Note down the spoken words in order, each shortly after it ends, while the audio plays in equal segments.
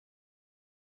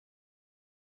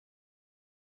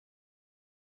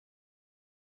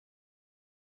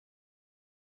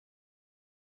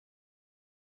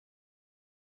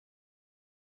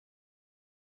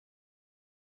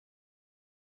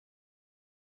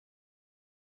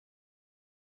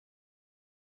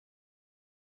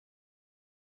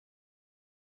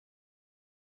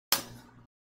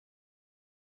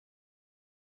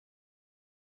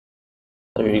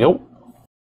There you go.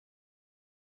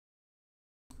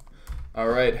 All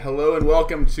right, hello and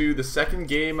welcome to the second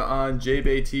game on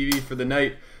JBay TV for the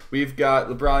night. We've got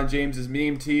LeBron James's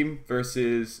meme team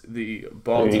versus the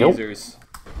Baltesers.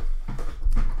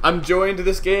 I'm joined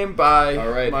this game by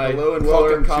my hello and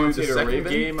welcome to the second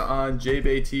game on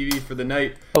JBay TV for the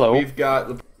night. Hello. We've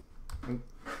got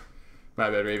my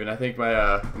bad, Raven. I think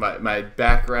my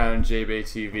background JBay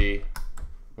TV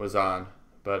was on,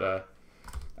 but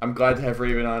I'm glad to have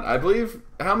Raven on. I believe,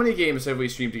 how many games have we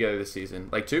streamed together this season?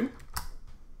 Like 2?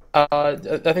 I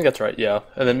think that's right, yeah.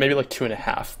 And then maybe like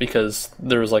 2.5, because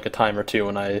there was like a time or two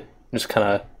when I just kind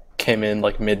of came in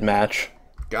like mid-match.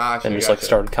 Gotcha. And just like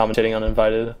started commentating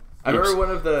uninvited. I remember one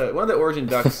of the Origin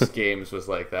Ducks games was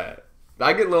like that.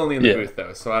 I get lonely in the booth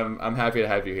though, so I'm happy to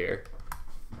have you here.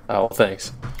 Oh,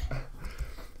 thanks.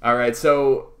 All right,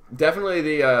 so definitely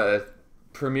the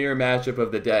premier matchup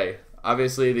of the day.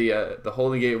 Obviously, the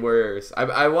Holding Gate Warriors.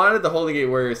 I wanted the Holding Gate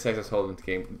Warriors Texas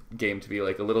Hold'em game to be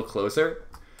like a little closer.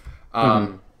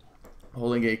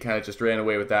 Holding Gate kind of just ran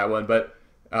away with that one, but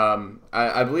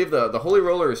I believe the Holy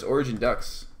Rollers Origin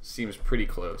Ducks seems pretty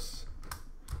close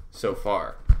so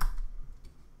far.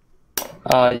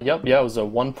 Yep, yeah, it was a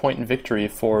 1-point victory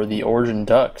for the Origin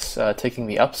Ducks, taking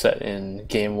the upset in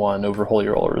Game 1 over Holy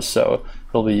Rollers, so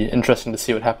it'll be interesting to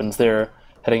see what happens there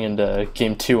heading into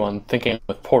Game 2 on Thinking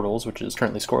with Portals, which is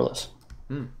currently scoreless.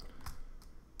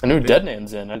 I knew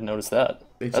Deadman's in, I didn't notice that.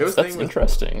 That's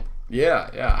interesting. Yeah.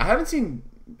 I haven't seen...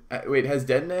 Wait, has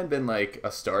Deadman been like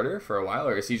a starter for a while,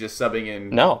 or is he just subbing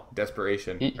in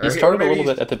desperation? He started a little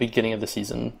bit at the beginning of the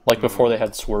season, like before they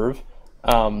had Swerve.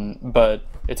 But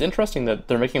it's interesting that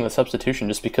they're making the substitution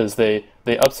just because they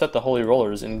upset the Holy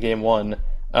Rollers in Game 1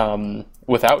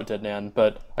 without Deadman,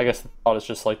 but I guess the thought is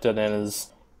just like Deadman is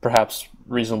perhaps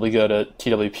reasonably good at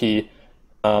TWP.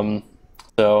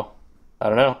 So, I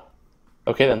don't know.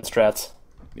 Okay then, Strats.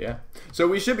 Yeah. So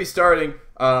we should be starting.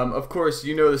 Of course,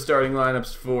 you know the starting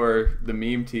lineups for the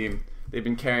meme team. They've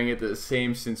been carrying it the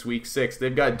same since week 6.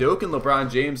 They've got Doak and LeBron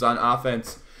James on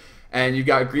offense, and you've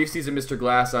got Griefseeds and Mr.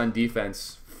 Glass on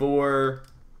defense. For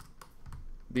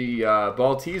the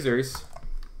Baltesers,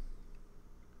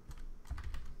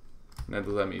 now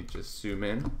let me just zoom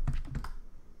in.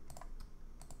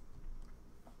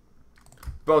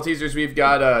 Baltesers, we've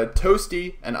got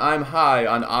Toasty and I'm High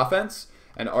on offense,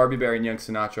 and RB Bear and Young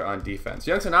Sinatra on defense.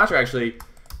 Young Sinatra actually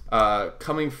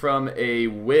coming from a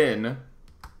win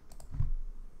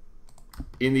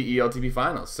in the ELTP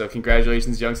finals. So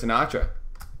congratulations, Young Sinatra.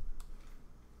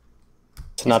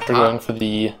 Sinatra going for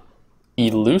the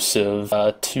elusive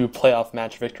 2 playoff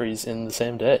match victories in the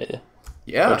same day.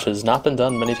 Yeah. Which has not been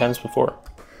done many times before.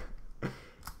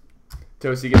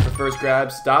 Toasty gets the first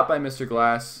grab, stopped by Mr.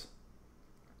 Glass.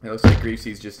 It looks like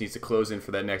Griefseeds just needs to close in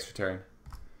for that next return.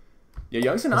 Yeah,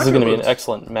 Young Sinatra. This is going to be an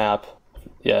excellent map.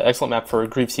 Yeah, excellent map for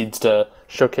Griefseeds to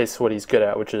showcase what he's good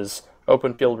at, which is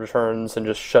open field returns and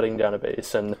just shutting down a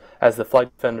base. And as the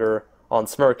flag defender on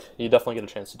Smirk, you definitely get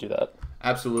a chance to do that.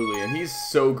 Absolutely, and he's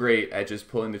so great at just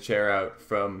pulling the chair out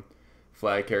from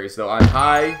flag carries. So I'm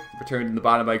High, returned in the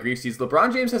bottom by Griefseeds.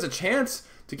 LeBron James has a chance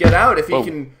to get out if he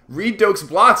can read Doak's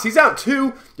blocks. He's out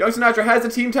too. Young Sinatra has the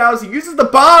team towels. He uses the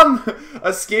bomb,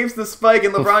 escapes the spike,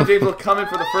 and LeBron James will come in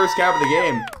for the first cap of the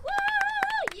game.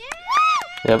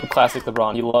 Yeah, classic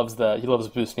LeBron. He loves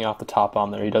boosting off the top bomb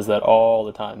there. He does that all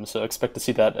the time. So expect to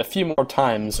see that a few more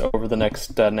times over the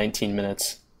next 19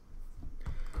 minutes.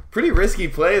 Pretty risky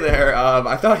play there.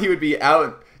 I thought he would be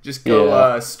out, just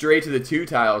go straight to the 2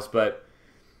 tiles, but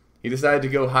he decided to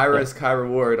go high risk, high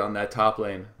reward on that top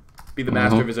lane. Be the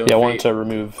master of his own fate. I wanted to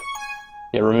remove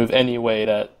any way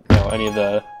that any of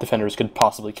the defenders could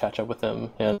possibly catch up with him.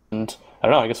 And I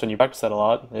don't know. I guess when you practice that a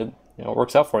lot, it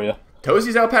works out for you.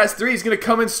 Toasty's out past 3. He's gonna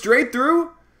come in straight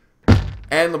through,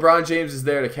 and LeBron James is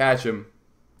there to catch him.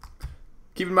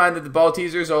 Keep in mind that the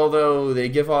Baltesers, although they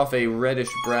give off a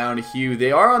reddish-brown hue,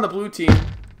 they are on the blue team,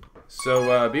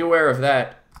 so be aware of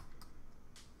that.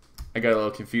 I got a little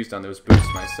confused on those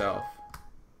boosts myself.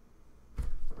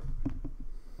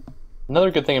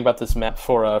 Another good thing about this map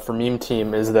for meme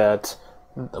team is that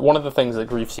one of the things that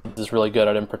Griefseeds is really good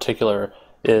at in particular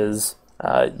is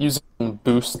using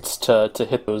boosts to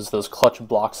hit those clutch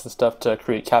blocks and stuff to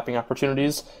create capping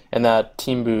opportunities, and that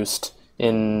team boost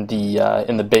in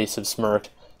the base of Smirk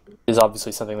is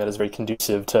obviously something that is very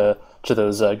conducive to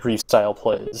those Grief style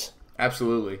plays.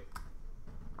 Absolutely.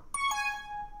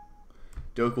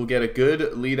 Doak will get a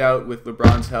good lead out with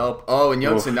LeBron's help. Oh, and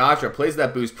Young Sinatra plays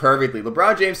that boost perfectly.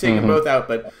 LeBron James taking them both out,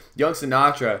 but Young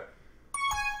Sinatra,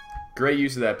 great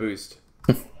use of that boost.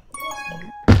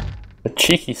 A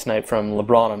cheeky snipe from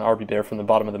LeBron on RB Bear from the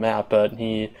bottom of the map, but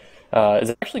he is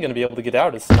actually going to be able to get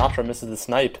out as Sinatra misses the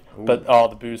snipe. Ooh. But, oh,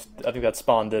 the boost. I think that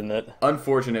spawned, didn't it?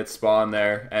 Unfortunate spawn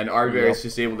there, and Arbery is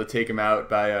just able to take him out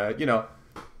by, you know,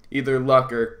 either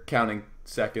luck or counting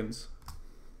seconds.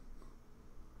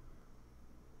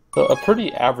 So a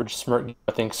pretty average Smirk game,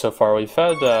 I think, so far. We've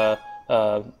had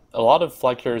a lot of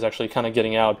flag carriers actually kind of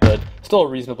getting out, but still a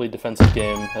reasonably defensive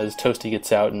game as Toasty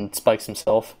gets out and spikes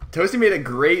himself. Toasty made a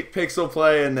great pixel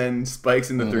play and then spikes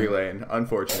in the 3-lane.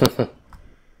 Unfortunate.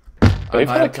 We've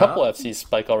had a couple FCs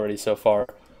spike already so far.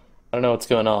 I don't know what's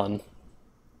going on.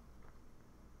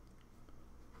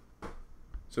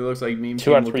 So it looks like Meme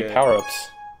 2 out of 3 power-ups.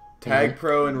 Tag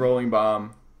Pro and Rolling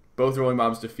Bomb. Both Rolling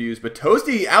Bombs defuse, but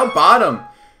Toasty out bottom.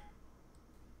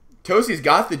 Toasty's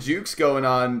got the jukes going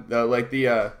on, like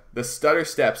the stutter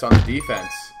steps on the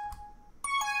defense.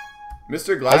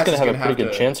 Mr. Glass is going to have a pretty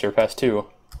good chance here past 2.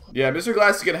 Yeah, Mr.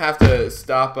 Glass is going to have to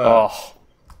stop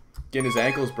getting his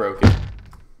ankles broken.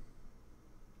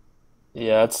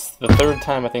 Yeah, it's the 3rd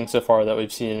time I think so far that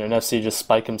we've seen an FC just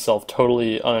spike himself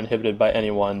totally uninhibited by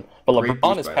anyone. But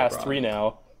LeBron is past 3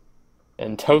 now,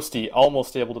 and Toasty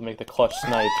almost able to make the clutch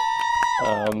snipe.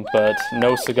 But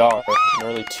no cigar. An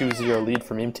early 2-0 lead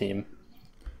for Meme Team.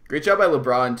 Great job by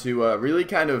LeBron to really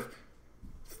kind of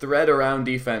thread around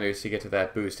defenders to get to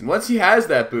that boost. And once he has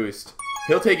that boost,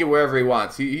 he'll take it wherever he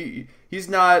wants. He's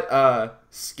not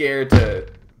scared to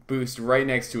boost right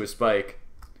next to a spike.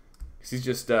 Because he's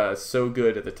just so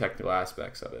good at the technical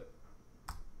aspects of it.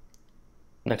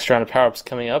 Next round of power-ups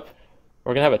coming up.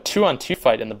 We're going to have a 2-on-2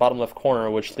 fight in the bottom left corner,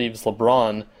 which leaves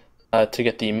LeBron to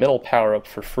get the middle power-up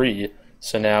for free.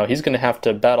 So now he's going to have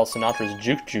to battle Sinatra's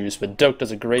Juke Juice, but Doke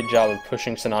does a great job of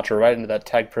pushing Sinatra right into that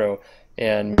Tag Pro,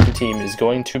 and Meme Team is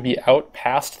going to be out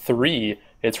past 3.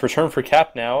 It's return for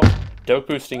Cap now. Doke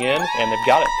boosting in, and they've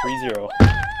got it 3-0.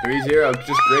 3-0.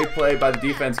 Just great play by the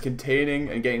defense, containing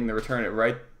and getting the return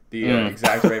at the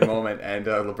exact right moment, and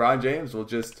LeBron James will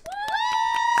just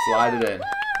slide it in.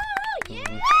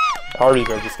 Arbery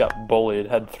just got bullied.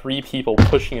 Had 3 people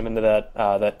pushing him into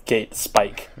that gate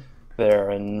spike there,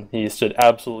 and he stood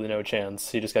absolutely no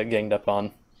chance. He just got ganged up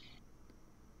on.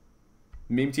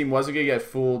 Meme Team wasn't going to get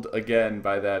fooled again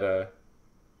by that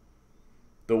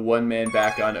the one-man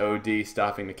back on OD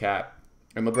stopping the Cap.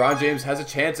 And LeBron James has a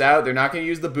chance out. They're not going to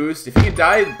use the boost. If he can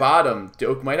die at bottom,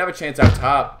 Doke might have a chance out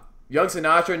top. Young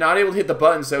Sinatra not able to hit the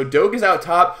button, so Doke is out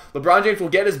top. LeBron James will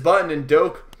get his button, and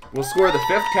Doke will score the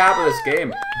 5th cap of this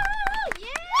game.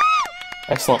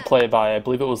 Excellent play by, I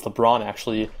believe it was LeBron,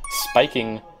 actually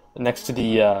spiking next to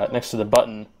the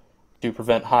button to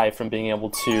prevent High from being able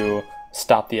to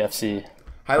stop the FC.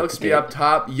 High looks to be up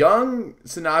top. Young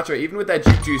Sinatra, even with that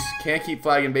Juke Juice, can't keep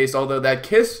flagging base, although that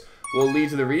kiss will lead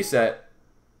to the reset.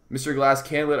 Mr. Glass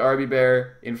can't let Arby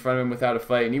Bear in front of him without a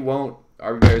fight, and he won't.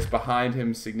 Arby Bear is behind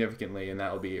him significantly, and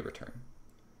that will be a return.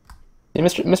 Yeah,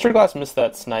 Mr. Glass missed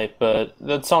that snipe, but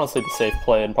that's honestly the safe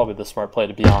play and probably the smart play,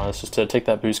 to be honest, just to take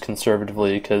that boost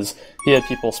conservatively, because he had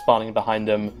people spawning behind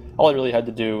him. All he really had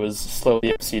to do was slow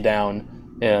the FC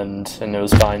down, and it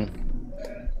was fine.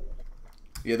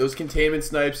 Yeah, those containment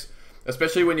snipes,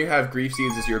 especially when you have Grief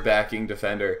Seeds as your backing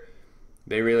defender,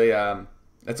 they really,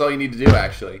 that's all you need to do,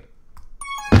 actually.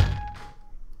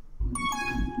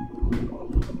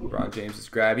 LeBron James'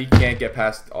 grab. He can't get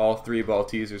past all 3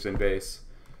 Baltesers in base.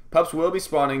 Pups will be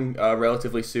spawning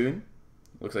relatively soon.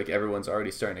 Looks like everyone's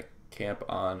already starting to camp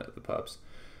on the Pups.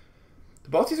 The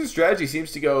Balteser strategy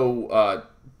seems to go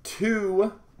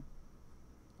 2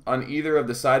 on either of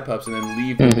the side Pups and then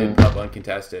leave the mid Pup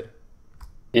uncontested.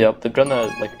 Yep, they've done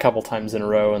that like a couple times in a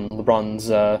row, and LeBron's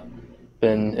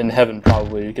been in heaven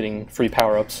probably getting free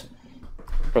power-ups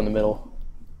from the middle.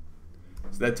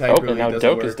 So that type really now doesn't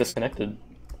Doke work. is disconnected.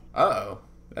 Uh-oh.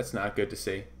 That's not good to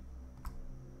see.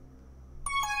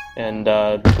 And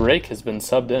Break has been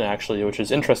subbed in, actually, which is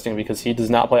interesting because he does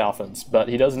not play offense, but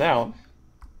he does now.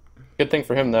 Good thing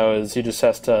for him, though, is he just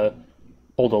has to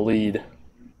hold a lead,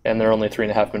 and there are only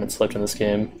 3.5 minutes left in this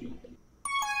game.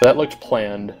 That looked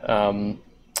planned.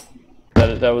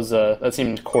 That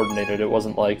seemed coordinated. It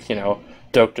wasn't like,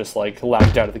 Doke just like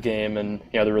lagged out of the game and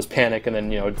there was panic, and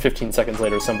then 15 seconds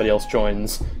later somebody else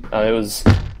joins. It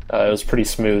was pretty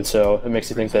smooth, so it makes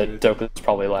you think that Doke is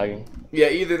probably lagging. Yeah,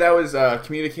 either that was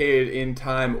communicated in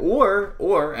time, or,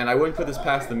 and I wouldn't put this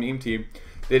past the Meme Team,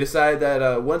 they decided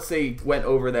that once they went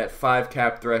over that 5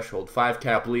 cap threshold, 5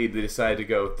 cap lead, they decided to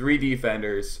go 3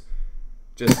 defenders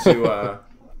just to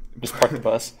just park the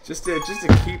bus, just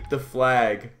to keep the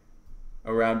flag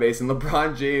around base. And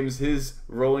LeBron James, his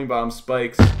rolling bomb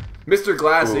spikes. Mr.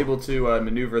 Glass able to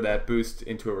maneuver that boost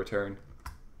into a return.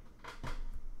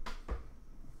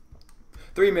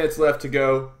 3 minutes left to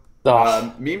go.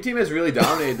 Meme Team has really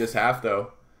dominated this half,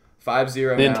 though. 5-0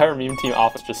 The now. entire meme team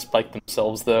offense just spiked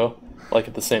themselves, though, like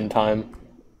at the same time.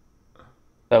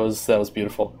 That was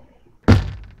beautiful.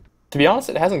 To be honest,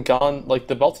 it hasn't gone like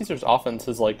the Baltesers offense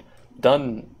has like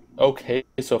done okay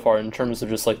so far in terms of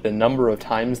just like the number of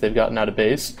times they've gotten out of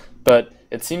base, but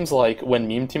it seems like when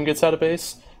meme team gets out of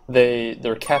base,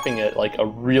 they're capping it like a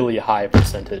really high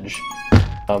percentage.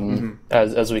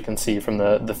 As we can see from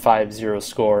the 5-0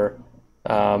 score.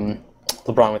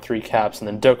 LeBron with 3 caps, and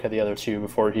then Doak had the other 2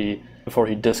 before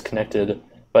he disconnected.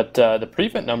 But the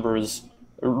prevent numbers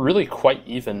are really quite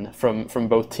even from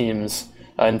both teams.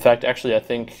 In fact, actually, I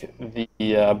think the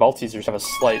Baltesers have a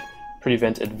slight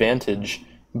prevent advantage,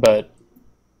 but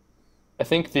I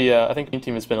think the Team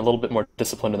Team has been a little bit more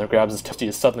disciplined in their grabs as Toasty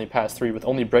has suddenly passed 3 with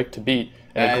only break to beat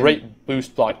and a great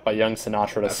boost block by young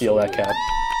Sinatra to seal that cap.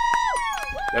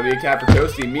 That'd be a cap for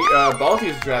Toasty.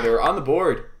 Baltesers rather are on the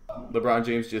board. LeBron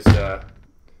James just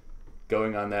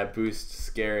going on that boost,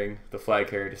 scaring the flag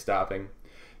carrier to stopping.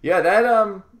 Yeah,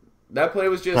 that play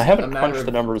was just. I haven't crunched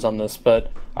the numbers on this,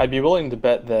 but I'd be willing to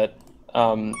bet that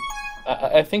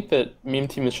I think that Meme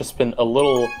Team has just been a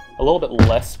little bit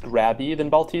less grabby than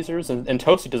Baltesers, and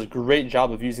Toasty does a great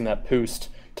job of using that boost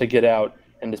to get out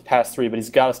and just pass 3, but he's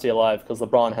got to stay alive because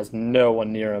LeBron has no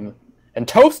one near him. And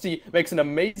Toasty makes an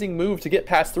amazing move to get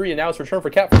past 3, and now it's return for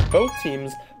cap for both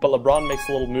teams, but LeBron makes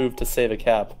a little move to save a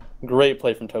cap. Great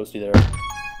play from Toasty there.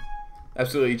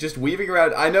 Absolutely. Just weaving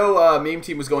around. I know Meme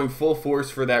Team was going full force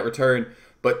for that return,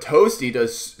 but Toasty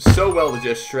does so well to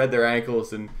just shred their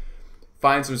ankles and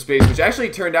find some space, which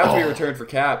actually turned out to be a return for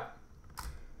cap.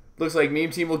 Looks like Meme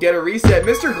Team will get a reset.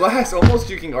 Mr. Glass almost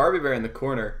juking Arby Bear in the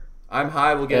corner. I'm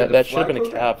high. We'll get that should have been a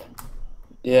cap.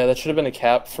 Yeah, that should have been a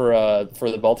cap for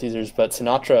the Baltesers, but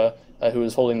Sinatra, who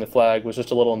was holding the flag, was just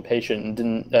a little impatient and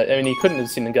didn't. I mean, he couldn't have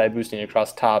seen the guy boosting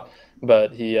across top,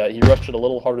 but he rushed it a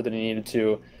little harder than he needed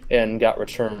to and got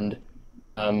returned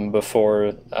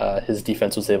before his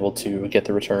defense was able to get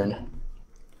the return.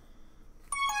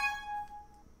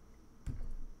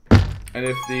 And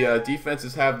if the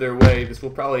defenses have their way, this will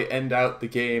probably end out the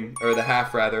game, or the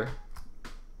half rather.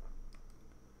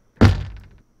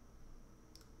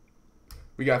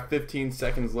 We got 15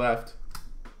 seconds left.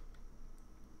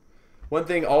 One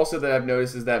thing also that I've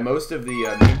noticed is that most of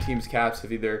the Meme Team's caps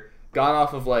have either gone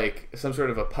off of like some sort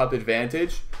of a pup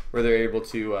advantage, where they're able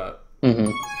to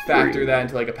factor that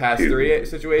into like a pass 3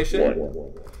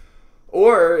 situation,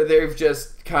 or they've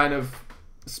just kind of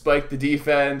spiked the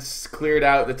defense, cleared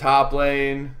out the top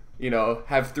lane,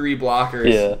 have 3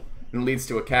 blockers, and leads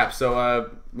to a cap. So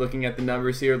looking at the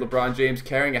numbers here, LeBron James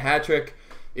carrying a hat trick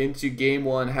into game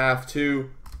 1, half 2,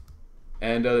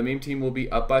 and the Meme Team will be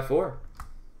up by 4.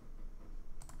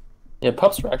 Yeah,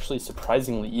 pups were actually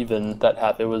surprisingly even that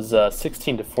half. It was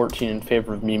 16-14 in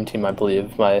favor of Meme Team, I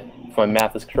believe. If my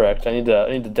math is correct. I need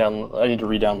to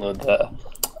re-download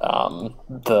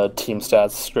the team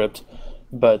stats script,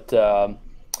 but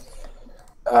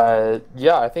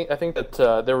yeah, I think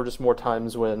that there were just more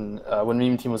times when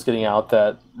Meme Team was getting out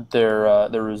that there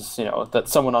was that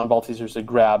someone on Baltesers had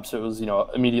grabbed, so it was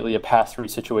immediately a pass 3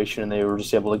 situation, and they were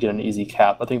just able to get an easy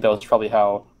cap. I think that was probably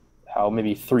how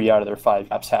maybe 3 out of their 5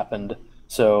 caps happened.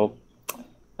 So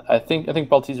I think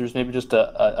Baltesers maybe just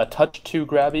a touch too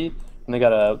grabby, and they got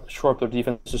to shore up their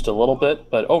defense just a little bit.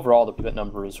 But overall, the pivot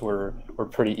numbers were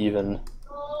pretty even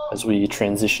as we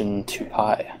transition to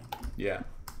Pi. Yeah.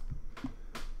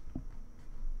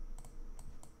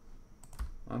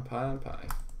 On Pi.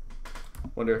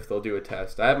 Wonder if they'll do a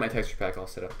test. I have my texture pack all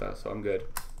set up though, so I'm good.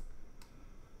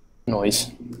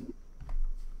 Noise.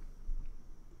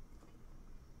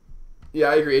 Yeah,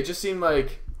 I agree. It just seemed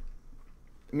like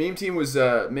Meme Team was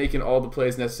making all the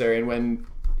plays necessary, and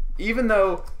even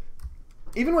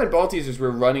when Baltesers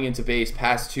were running into base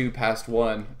past 2, past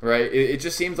 1, right? It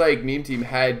just seemed like Meme Team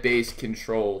had base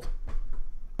controlled.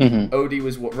 OD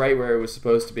was right where it was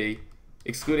supposed to be,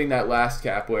 excluding that last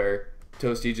cap where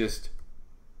Toasty just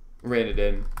ran it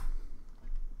in.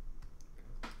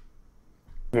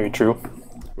 Very true.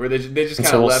 Where they just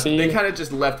kind of left. They kind of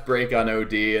just left break on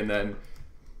OD, and then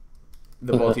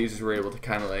the Baltesers were able to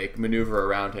kind of like maneuver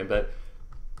around him. But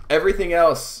everything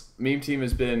else, Meme Team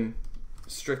has been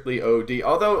strictly OD.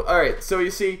 Although, all right, so you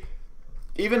see,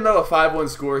 even though a 5-1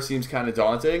 score seems kind of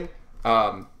daunting,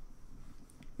 the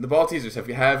Baltesers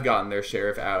have gotten their share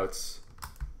of outs.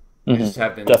 They just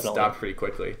have been stopped pretty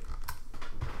quickly.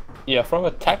 Yeah, from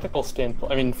a tactical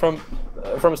standpoint, I mean, from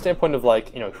a standpoint of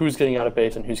like who's getting out of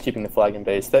base and who's keeping the flag in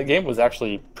base, that game was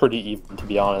actually pretty even, to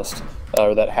be honest,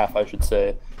 or that half I should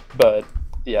say. But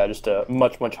yeah, just a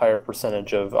much higher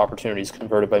percentage of opportunities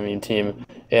converted by Meme Team,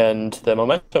 and the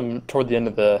momentum toward the end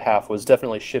of the half was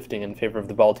definitely shifting in favor of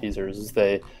the Baltesers as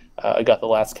they got the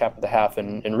last cap of the half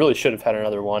and really should have had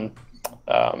another one,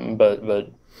 but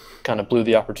kind of blew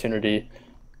the opportunity.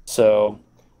 So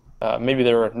maybe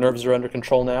their nerves are under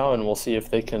control now, and we'll see if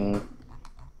they can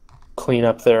clean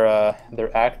up their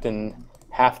act in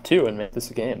half two and make this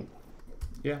a game.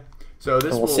 Yeah. So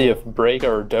this and we'll see if Break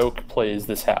or Doak plays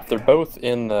this half. They're both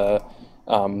in the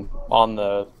on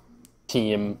the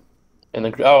team in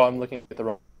the. Oh, I'm looking at the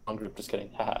wrong group. Just kidding.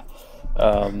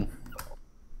 There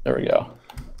we go.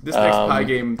 This next pie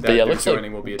game that yeah, they're looks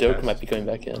joining like will be a Doak test. might be coming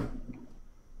back in.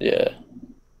 Yeah.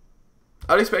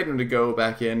 I'd expect him to go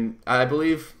back in. I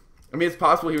believe. I mean, it's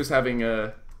possible he was having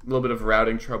a little bit of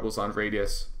routing troubles on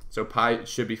Radius, so pie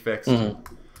should be fixed.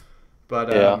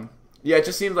 But yeah, it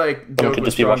just seemed like Doak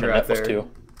was stronger out there.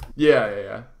 Too.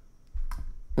 Yeah.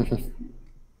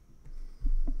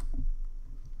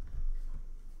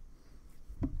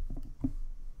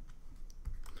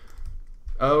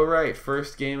 Oh, right.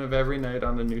 First game of every night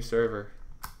on the new server.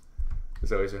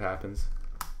 That's always what happens.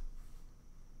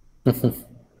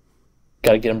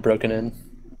 Gotta get them broken in.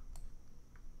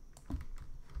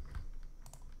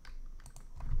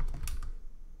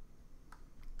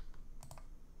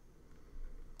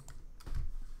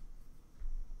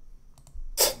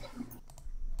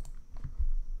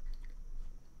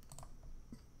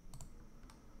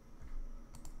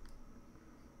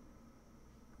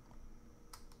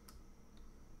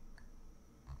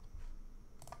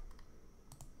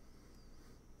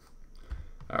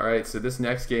 Alright, so this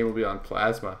next game will be on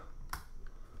Plasma.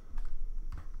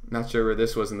 Not sure where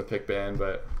this was in the pick ban,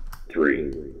 but...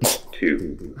 3,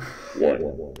 2,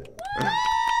 1.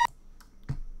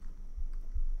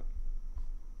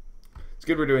 It's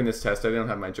good we're doing this test. I don't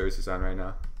have my jerseys on right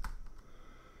now.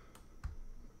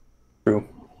 True.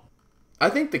 I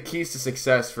think the keys to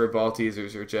success for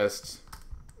Baltesers are just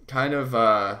kind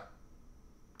of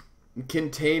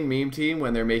contain Meme Team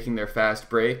when they're making their fast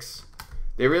breaks.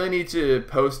 They really need to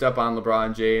post up on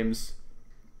LeBron James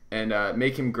and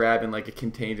make him grab in like a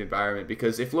contained environment,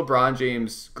 because if LeBron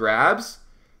James grabs,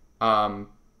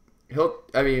 he'll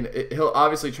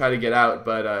obviously try to get out,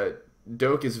 but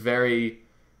Doak is very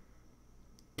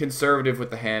conservative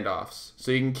with the handoffs. So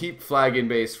you can keep flag in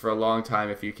base for a long time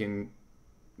if you can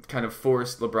kind of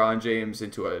force LeBron James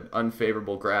into an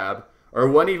unfavorable grab, or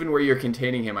one even where you're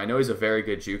containing him. I know he's a very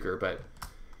good juker, but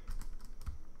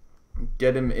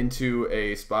get him into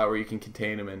a spot where you can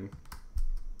contain him and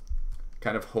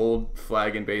kind of hold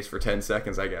flag in base for 10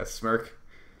 seconds, I guess. Smirk.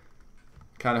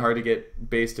 Kind of hard to get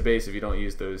base to base if you don't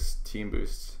use those team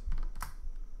boosts.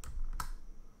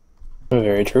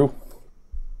 Very true.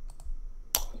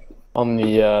 On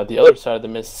the other side of the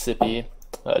Mississippi,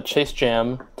 Chase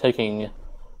Jam taking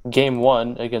game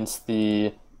one against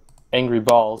the Angry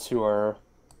Balls, who are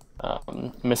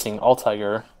missing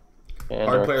Altiger and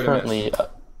Hard are player currently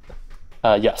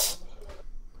yes,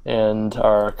 and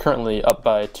are currently up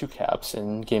by 2 caps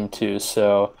in game 2.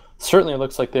 So certainly it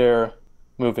looks like they're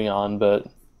moving on, but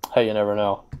hey, you never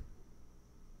know.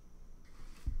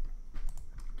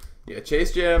 Yeah,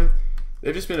 Chase Jam,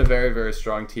 they've just been a very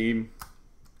strong team.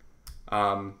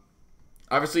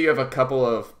 Obviously you have a couple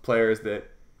of players that,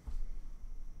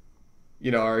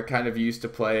 you know, are kind of used to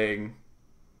playing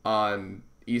on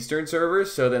Eastern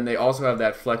servers, so then they also have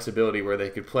that flexibility where they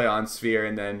could play on Sphere,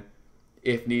 and then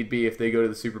if need be, if they go to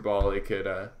the Super Bowl, they could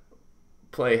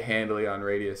play handily on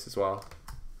Radius as well.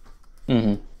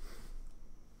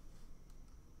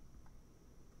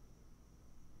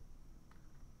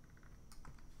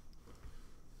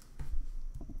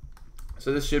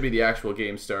 So this should be the actual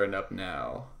game starting up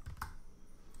now.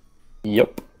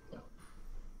 Yep.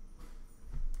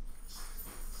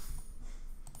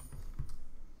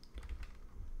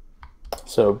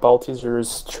 So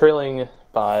Baltesers trailing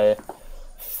by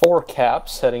 4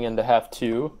 caps heading into half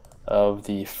 2 of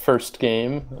the first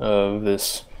game of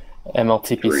this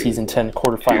MLTP 3, Season 10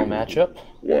 quarterfinal 2, matchup.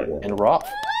 1. And we're off.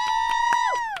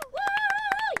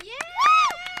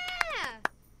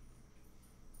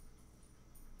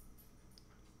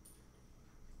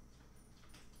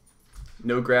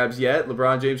 No grabs yet.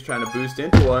 LeBron James trying to boost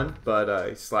into one, but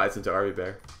he slides into RB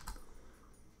Bear.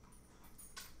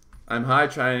 I'm high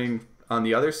trying on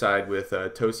the other side with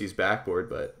Tosi's backboard,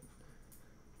 but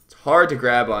it's hard to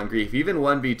grab on Grief. Even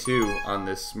 1v2 on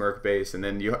this Smirk base, and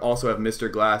then you also have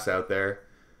Mr. Glass out there.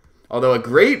 Although a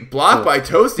great block by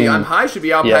Tosi. I'm high should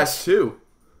be out past 2.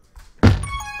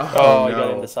 Oh, I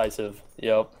got indecisive.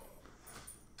 Yep.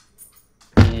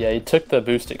 Yeah, he took the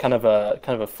boost at kind of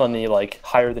a funny, like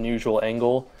higher than usual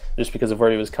angle, just because of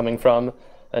where he was coming from,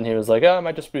 and he was like, "Oh, I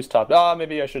might just boost top. Ah,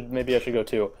 maybe I should go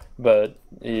too." But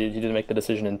he didn't make the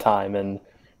decision in time, and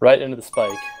right into the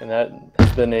spike, and that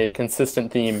has been a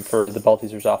consistent theme for the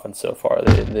Baltesers offense so far.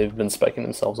 They've been spiking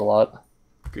themselves a lot.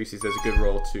 Greasy does a good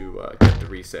roll to get the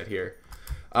reset here.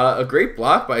 A great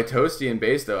block by Toasty and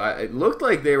Base, though. It looked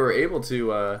like they were able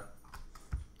to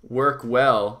work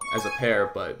well as a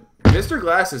pair, but Mr.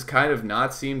 Glass has kind of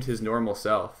not seemed his normal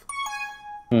self.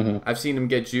 I've seen him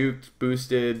get juked,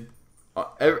 boosted,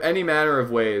 any manner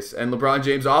of ways. And LeBron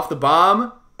James off the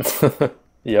bomb.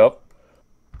 Yep.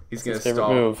 He's going to favorite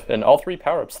stall. move. And all 3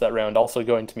 power-ups that round also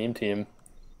going to Meme Team.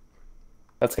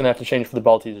 That's going to have to change for the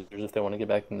Baltesers if they want to get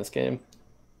back in this game.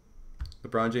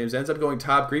 LeBron James ends up going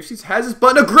top. Griefseeds has his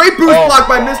button. A great boost block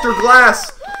by Mr.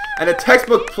 Glass. And a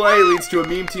textbook play leads to a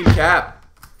Meme Team cap.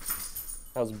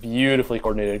 That was beautifully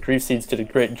coordinated. Griefseeds did a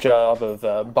great job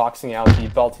of boxing out the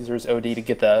Baltesers OD to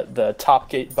get the top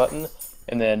gate button.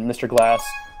 And then Mr. Glass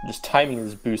just timing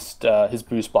his boost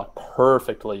block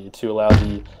perfectly to allow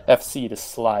the FC to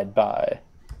slide by.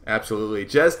 Absolutely.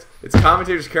 It's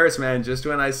commentator's curse, man. Just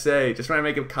when I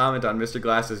make a comment on Mr.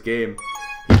 Glass's game,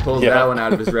 he pulls that one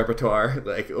out of his repertoire.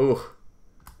 Like, ooh.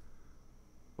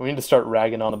 We need to start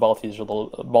ragging on the Baltesers a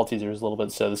little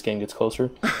bit so this game gets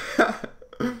closer.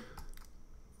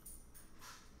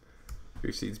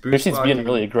 Griefseeds being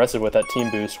really aggressive with that team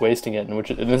boost, wasting it, and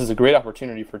this is a great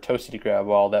opportunity for Toasty to grab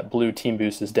while that blue team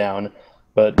boost is down.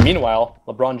 But meanwhile,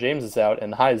 LeBron James is out,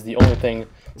 and High is the only thing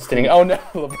standing. Oh no,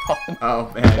 LeBron!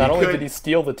 Oh man! Not only did he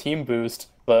steal the team boost,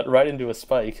 but right into a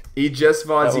spike. He just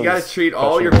spawns. You gotta treat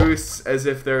all your boosts as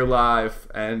if they're live,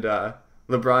 and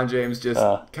LeBron James just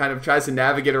kind of tries to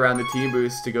navigate around the team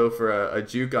boost to go for a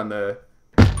juke on the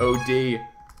OD,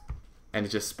 and it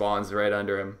just spawns right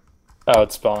under him. Oh,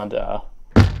 it spawned.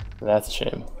 That's a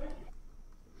shame.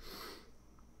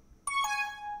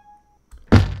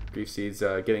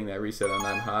 Griefseeds getting that reset on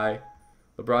I'm High.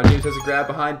 LeBron James has a grab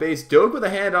behind base. Doak with a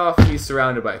handoff. He's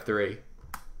surrounded by 3.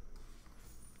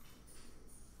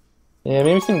 Yeah,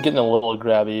 maybe he's getting a little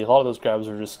grabby. A lot of those grabs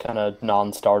were just kind of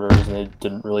non-starters, and they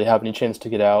didn't really have any chance to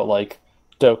get out. Like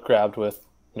Doak grabbed with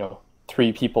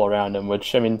 3 people around him,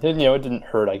 which I mean, it didn't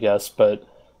hurt, I guess, but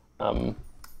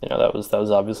that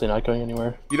was obviously not going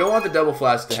anywhere. You don't want the double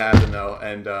flash to happen though,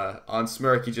 and on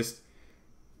Smirk you just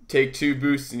take 2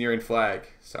 boosts and you're in flag.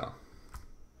 So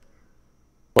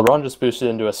LeBron just boosted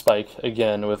into a spike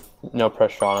again with no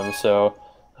pressure on him. So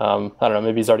I don't know,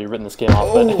 maybe he's already written this game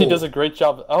off, but he does a great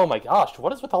job. Oh my gosh,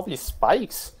 what is with all these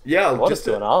spikes? Yeah, what is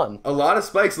going on? A lot of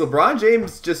spikes. LeBron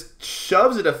James just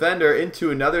shoves a defender into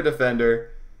another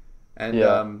defender,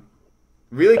 and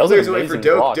really clears away for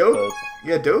Doak.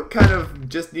 Doak kind of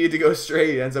just needed to go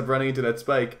straight. He ends up running into that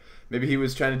spike. Maybe he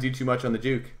was trying to do too much on the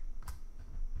juke.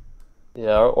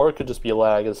 Yeah, or it could just be a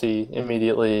lag as he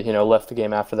immediately, left the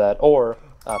game after that. Or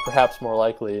perhaps more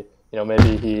likely,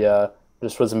 maybe he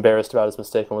just was embarrassed about his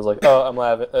mistake and was like, "Oh,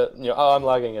 I'm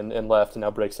lagging," and left, and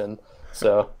now breaks in.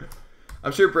 So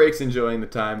I'm sure Break's enjoying the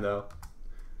time though.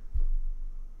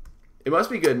 It must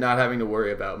be good not having to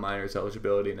worry about minors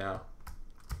eligibility now.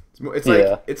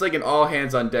 It's like an all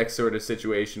hands on deck sort of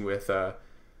situation with the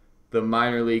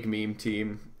minor league meme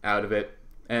team out of it,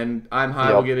 and I'm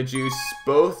High will get a juice.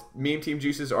 Both meme team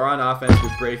juices are on offense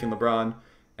with Break and LeBron,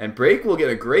 and Break will get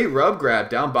a great rub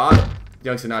grab down bottom.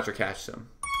 Young Sinatra catches him.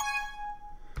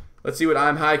 Let's see what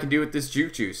I'm High can do with this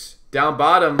juke juice down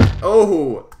bottom.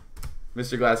 Oh,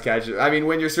 Mr. Glass catches. I mean,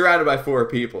 when you're surrounded by 4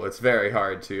 people, it's very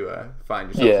hard to find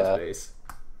yourself in space.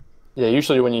 Yeah,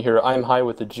 usually when you hear "I'm High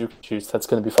with the juke juice," that's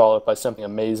going to be followed up by something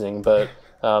amazing. But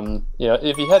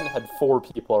if he hadn't had 4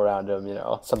 people around him,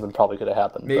 something probably could have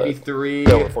happened. Maybe 3.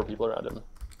 There were 4 people around him.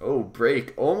 Oh,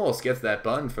 Break almost gets that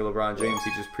button for LeBron James.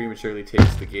 He just prematurely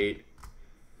takes the gate.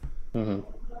 Yeah,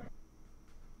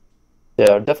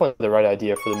 definitely the right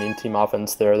idea for the meme team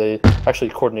offense there. They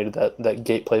actually coordinated that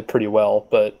gate play pretty well,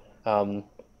 but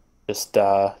just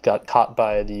got caught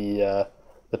by the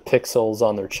pixels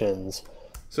on their chins.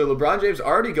 So LeBron James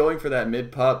already going for that mid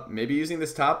pup, maybe using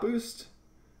this top boost.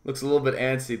 Looks a little bit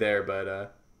antsy there,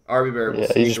 but RB Bear will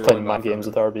he's just playing mind games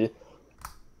with RB.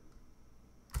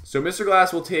 So Mr.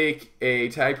 Glass will take a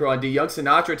tag pro on D. Young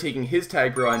Sinatra taking his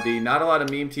tag pro on D. Not a lot of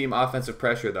meme team offensive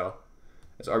pressure though,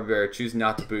 as RB Bear chooses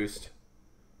not to boost.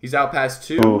 He's out past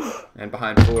 2 and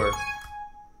behind 4.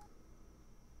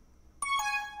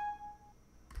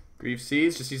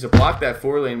 Griefseeds just needs to block that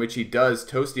 4 lane, which he does.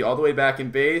 Toasty all the way back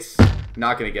in base.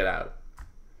 Not going to get out.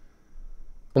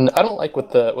 And I don't like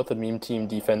what the meme team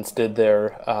defense did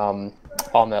there on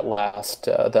that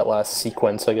last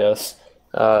sequence, I guess.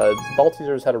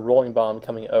 Baltesers had a rolling bomb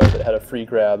coming out that had a free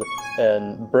grab,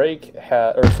 and not Break,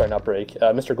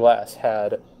 Mr. Glass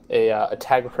had a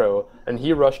tag pro, and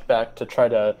he rushed back to try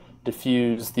to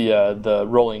defuse the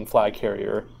rolling flag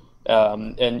carrier.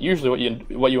 And usually,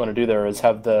 what you want to do there is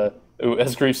have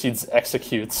as Grief Seeds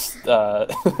executes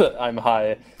I'm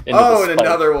high into the and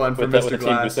another one from Mr.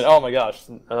 Glass. Oh my gosh,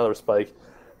 another spike.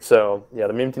 So yeah,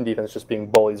 the meme team defense is just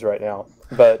being bullies right now,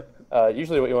 but.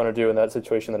 Usually what you want to do in that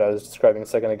situation that I was describing a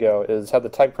second ago is have the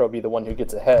tag pro be the one who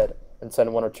gets ahead and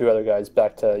send one or two other guys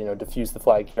back to defuse the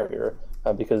flag carrier,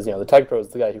 because the tag pro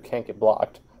is the guy who can't get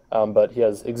blocked, but he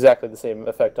has exactly the same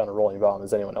effect on a rolling bomb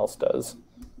as anyone else does.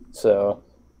 So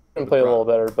can play a little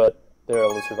better, but they're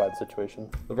able to survive the situation.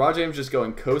 LeBron James just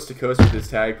going coast to coast with his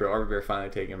tag pro. Arbiter finally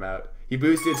taking him out. He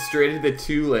boosted straight into the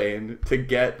 2-lane to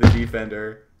get the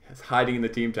defender. He's hiding in the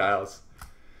team tiles.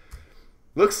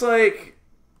 Looks like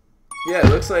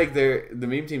the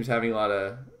meme team's having a lot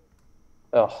of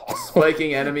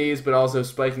spiking enemies, but also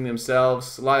spiking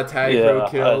themselves. A lot of tag pro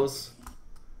kills.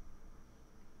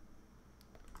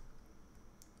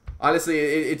 Honestly,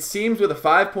 it seems with a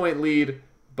 5-point lead,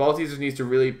 Baltesers needs to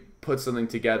really put something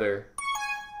together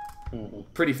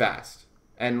pretty fast.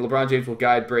 And LeBron James will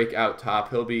guide Break out top.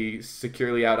 He'll be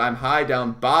securely out. I'm high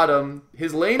down bottom.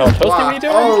 His lane is blocked.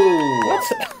 What?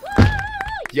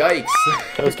 Yikes.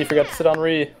 Toasty forgot to sit on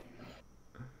Ree.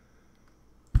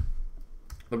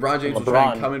 LeBron James will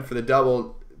try and come in for the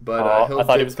double, but I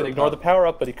thought he was going to ignore the power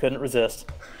up, but he couldn't resist.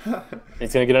 He's going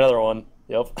to get another one.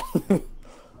 Yep.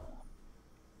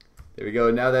 There we go.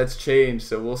 Now that's changed,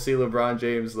 so we'll see LeBron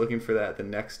James looking for that the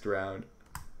next round.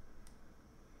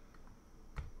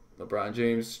 LeBron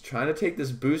James trying to take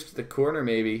this boost to the corner,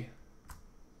 maybe.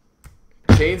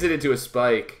 Chains it into a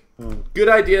spike. Good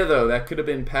idea, though. That could have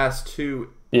been passed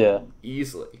too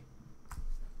easily.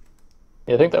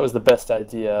 Yeah, I think that was the best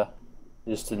idea.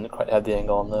 You just didn't quite have the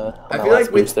angle on the I feel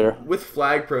like with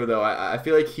Flag Pro, though, I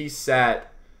feel like he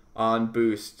sat on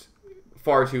boost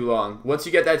far too long. Once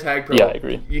you get that Tag Pro, I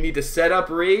agree. You need to set up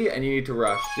Ree and you need to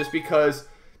rush. Just because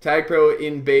Tag Pro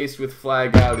in base with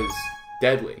flag out is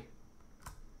deadly.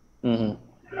 And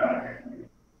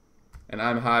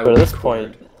I'm high but at this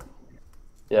point,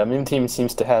 meme team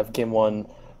seems to have game one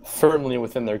firmly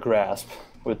within their grasp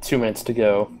with 2 minutes to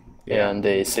go and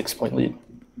a 6-point lead.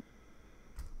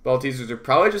 Baltesers are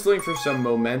probably just looking for some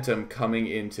momentum coming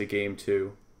into game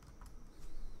two.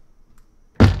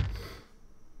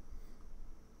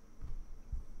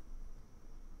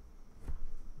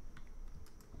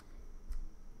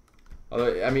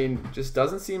 Although, I mean, just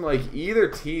doesn't seem like either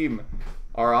team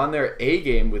are on their A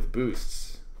game with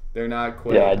boosts. They're not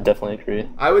quite. Yeah, I definitely agree.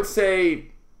 I would say,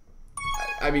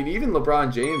 I mean, even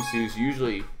LeBron James, who's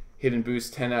usually hitting boosts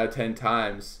 10 out of 10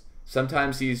 times,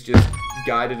 sometimes he's just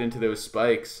guided into those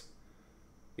spikes,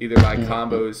 either by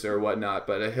combos or whatnot.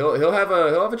 But he'll have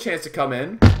a chance to come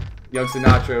in. Young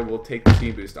Sinatra will take the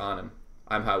team boost on him.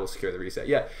 I'm high will secure the reset.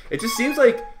 Yeah, it just seems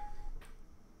like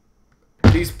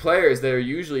these players that are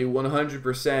usually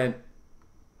 100%,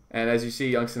 and as you see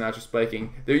Young Sinatra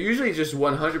spiking, they're usually just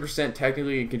 100%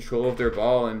 technically in control of their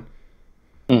ball and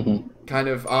kind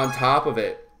of on top of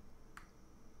it.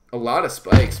 A lot of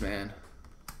spikes, man.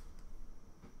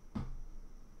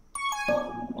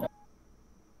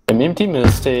 The meme team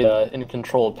has stayed in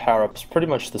control of power-ups pretty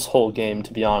much this whole game,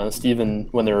 to be honest, even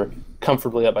when they're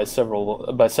comfortably up by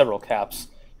several caps.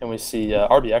 And we see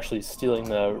RB actually stealing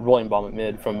the rolling bomb at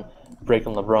mid from Break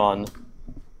and LeBron.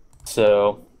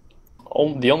 So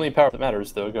the only power that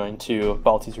matters, though, going to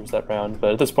Baltesers that round.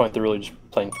 But at this point, they're really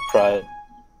just playing for pride.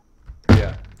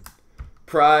 Yeah.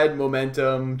 Pride,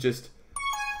 momentum, just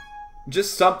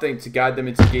something to guide them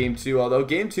into game two. Although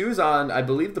game two is on, I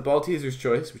believe, the Baltesers'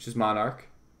 choice, which is Monarch.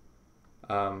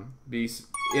 Be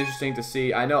interesting to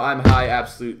see. I know I'm high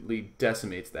absolutely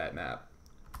decimates that map.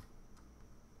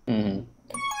 Yeah,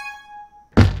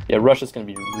 Rush is going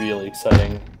to be really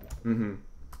exciting.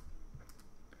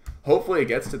 Hopefully it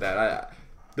gets to that.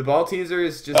 The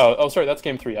Baltesers just... Oh, sorry, that's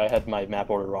game 3. I had my map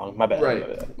order wrong. My bad. Right.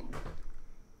 My bad.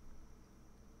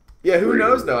 Yeah, who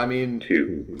knows, though? I mean...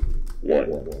 2,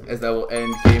 1. As that will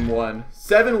end game 1.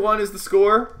 7-1 is the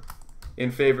score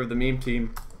in favor of the meme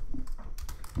team.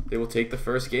 They will take the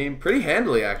first game pretty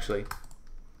handily, actually.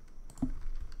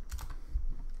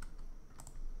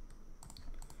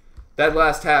 That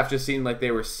last half just seemed like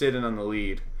they were sitting on the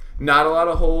lead. Not a lot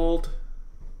of hold.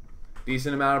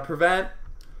 Decent amount of prevent.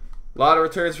 A lot of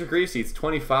returns for Grief Seeds.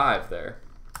 25 there.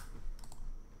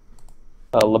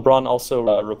 LeBron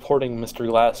also reporting Mr.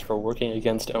 Glass for working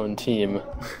against own team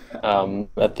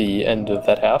at the end of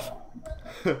that half.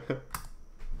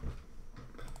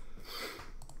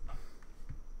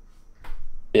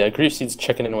 Yeah, Greaseseed's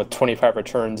checking in with 25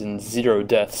 returns and 0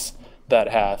 deaths that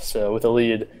half. So with a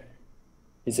lead,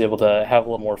 he's able to have a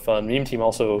little more fun. Meme Team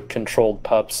also controlled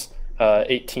pups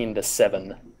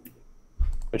 18-7,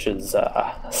 which is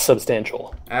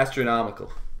substantial.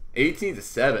 Astronomical.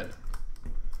 18-7.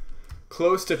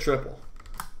 Close to triple.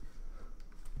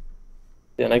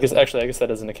 Yeah, and I guess that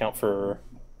doesn't account for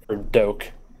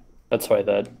Doke. That's why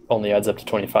that only adds up to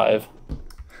 25.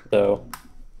 So,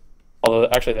 although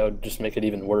actually that would just make it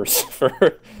even worse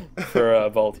for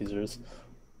Baltesers.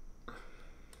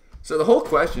 So the whole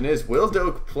question is, will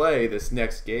Doke play this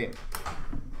next game?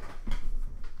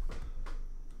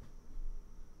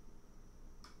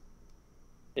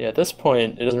 Yeah, at this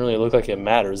point, it doesn't really look like it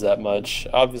matters that much.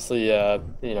 Obviously,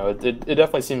 it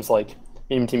definitely seems like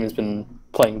Meme Team has been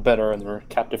playing better, and their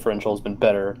cap differential has been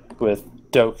better with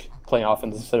Doke playing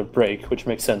offense instead of Break, which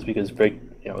makes sense because Break,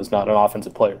 is not an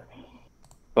offensive player.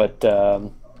 But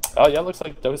oh yeah, it looks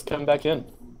like Doke's coming back in,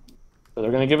 so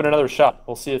they're going to give it another shot.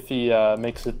 We'll see if he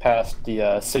makes it past the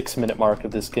 6-minute mark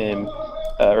of this game,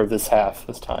 or this half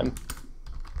this time.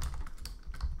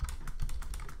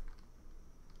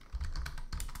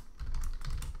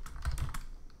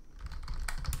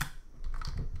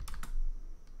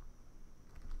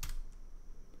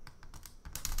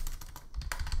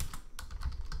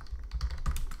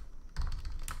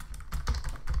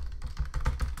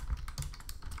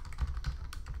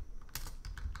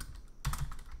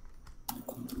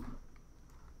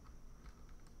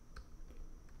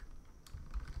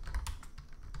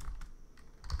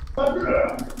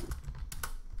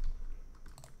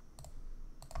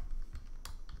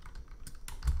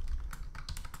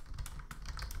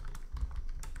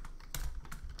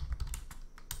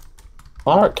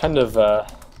 Monarch kind of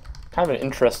an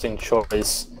interesting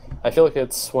choice. I feel like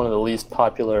it's one of the least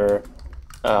popular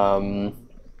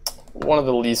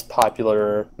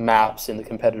maps in the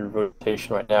competitive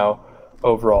rotation right now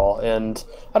overall. And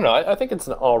I don't know, I think it's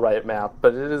an alright map,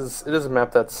 but it is a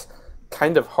map that's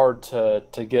kind of hard to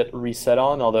get reset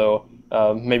on, although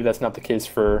maybe that's not the case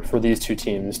for these two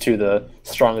teams, two of the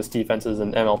strongest defenses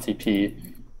in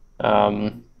MLTP.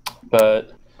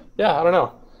 But yeah, I don't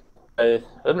know. I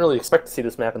didn't really expect to see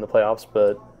this map in the playoffs,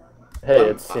 but hey,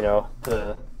 it's,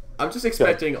 I'm just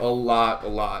expecting a lot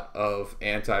of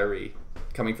anti-re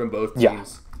coming from both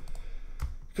teams.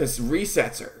 Because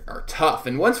resets are tough.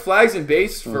 And once flags in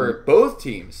base for both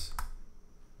teams,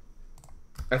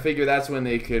 I figure that's when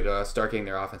they could start getting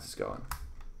their offenses going.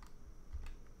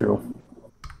 True.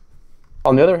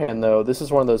 On the other hand, though, this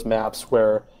is one of those maps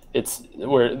where this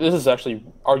is actually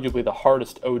arguably the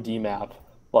hardest OD map,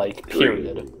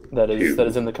 period, that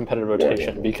is in the competitive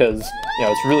rotation, because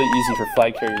it's really easy for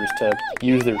flag carriers to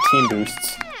use their team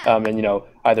boosts and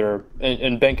either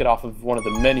and bank it off of one of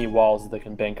the many walls that they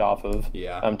can bank off of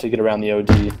to get around the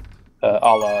OD,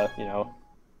 a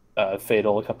la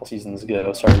Fatal a couple seasons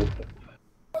ago. Sorry.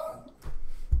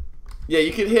 Yeah,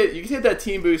 you can hit that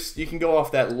team boost. You can go off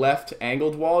that left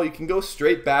angled wall. You can go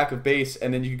straight back of base,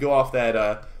 and then you can go off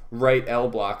that right L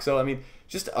block. So I mean,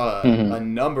 just a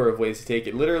number of ways to take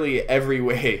it. Literally every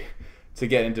way to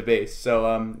get into base. So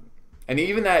and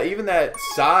even that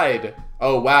side.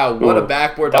 Oh wow, what a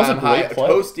backboard by high.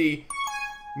 Toasty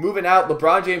moving out.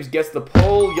 LeBron James gets the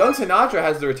pull. Young Sinatra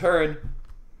has the return,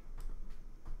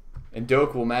 and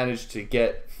Doke will manage to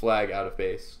get flag out of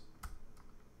base.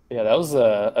 Yeah, that was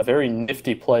a very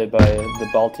nifty play by the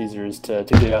Baltesers to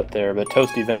get out there, but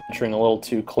Toasty venturing a little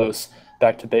too close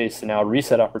back to base, and now a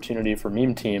reset opportunity for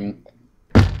Meme Team.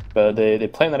 But they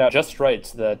planned that out just right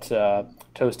so that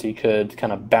Toasty could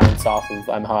kind of bounce off of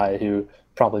I'm High, who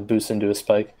probably boosts into a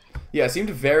spike. Yeah, it seemed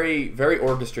very, very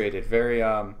orchestrated, very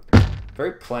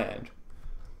planned.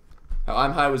 How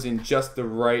I'm High was in just the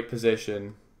right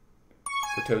position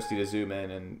for Toasty to zoom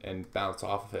in and bounce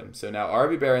off of him. So now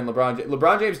RB Bear and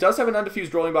LeBron James does have an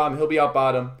undefused rolling bomb. He'll be out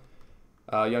bottom.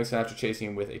 Young Sinatra chasing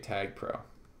him with a tag pro.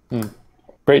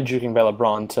 Great juking by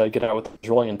LeBron to get out with his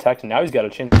rolling intact, and now he's got a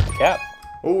chance at the cap.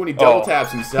 Oh, and he double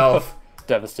taps himself.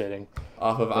 Devastating.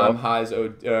 Off of I'm High's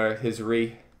his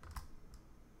re.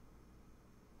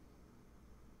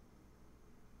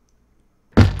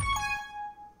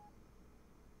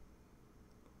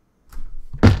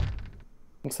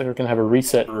 Looks like we're going to have a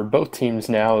reset for both teams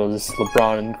now, as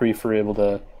LeBron and Grief are able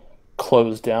to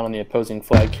close down on the opposing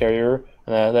flag carrier.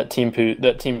 And that team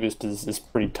boost is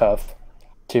pretty tough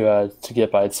to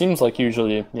get by. It seems like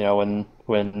usually,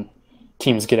 when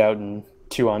teams get out in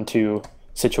 2-on-2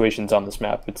 situations on this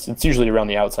map, it's usually around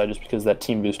the outside just because that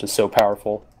team boost is so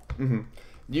powerful.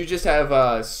 You just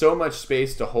have so much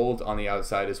space to hold on the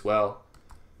outside as well.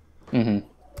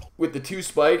 with the 2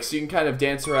 spikes, you can kind of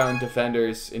dance around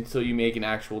defenders until you make an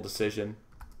actual decision.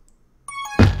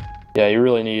 Yeah, you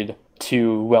really need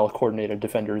 2 well-coordinated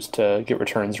defenders to get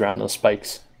returns around those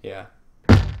spikes. Yeah.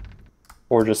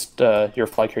 Or just your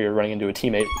flag carrier running into a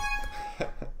teammate.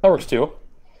 That works too.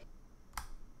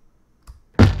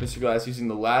 Mr. Glass using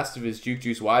the last of his juke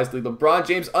juice wisely. LeBron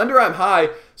James under I'm high.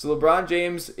 So LeBron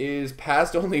James is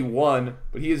past only 1,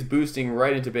 but he is boosting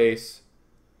right into base.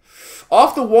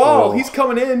 Off the wall. Oh. He's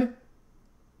coming in.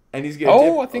 And he's getting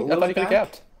Oh, I thought he could have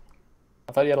capped.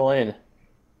 I thought he had a lane.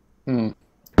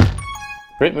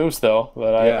 Great moves though,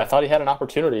 but I thought he had an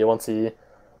opportunity once he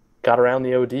got around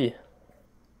the OD.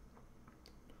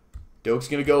 Doke's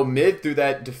going to go mid through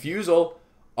that defusal.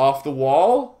 Off the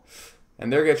wall.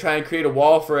 And they're going to try and create a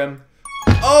wall for him.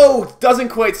 Oh! Doesn't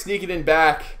quite sneak it in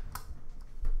back.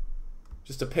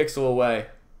 Just a pixel away.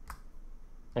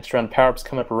 Next round power-ups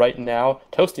coming up right now.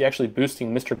 Toasty actually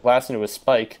boosting Mr. Glass into a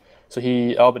spike. So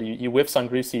he whiffs on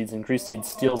Grief Seeds, and Grief Seeds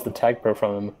steals the Tag Pro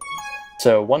from him.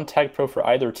 So 1 Tag Pro for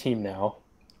either team now.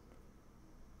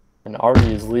 And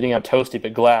Arby is leading out Toasty,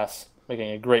 but Glass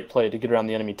making a great play to get around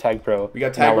the enemy Tag Pro. We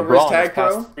got Tag Pro versus Tag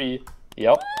Pro? 3.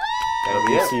 Yep. That'll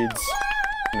be Grief it. Seeds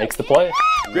makes the play.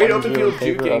 Great open field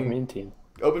juking. Meme team.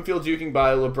 Open field juking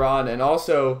by LeBron, and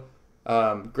also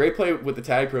great play with the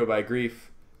Tag Pro by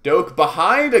Grief. Doke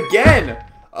behind again!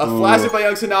 A flash by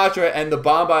Young Sinatra, and the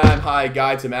bomb by I'm High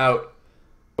guides him out.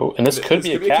 Oh, and this could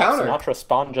be a cap. Sinatra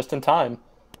spawned just in time.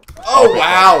 Oh,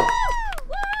 wow!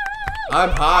 I'm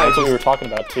High. That's what we were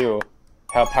talking about, too.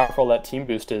 How powerful that team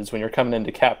boost is when you're coming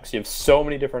into cap, because you have so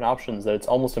many different options that it's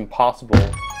almost impossible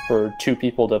for 2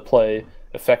 people to play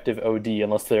effective OD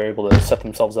unless they're able to set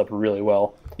themselves up really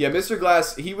well. Yeah, Mr.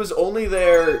 Glass, he was only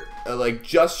there like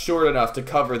just short enough to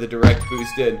cover the direct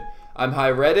boost in. I'm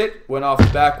High read it, went off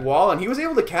the back wall, and he was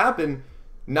able to cap in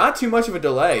not too much of a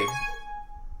delay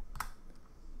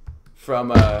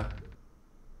from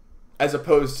as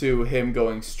opposed to him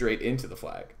going straight into the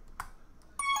flag.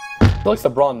 I feel like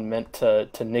LeBron meant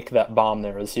to nick that bomb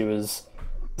there as he was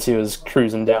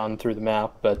cruising down through the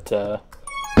map, but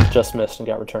just missed and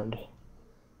got returned.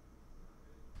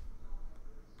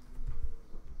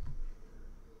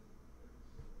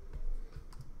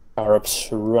 Power-ups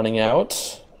running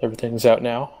out. Everything's out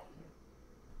now.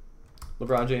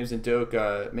 LeBron James and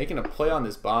Doke making a play on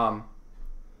this bomb.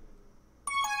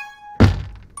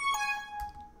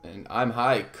 And I'm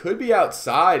High could be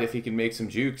outside if he can make some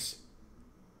jukes.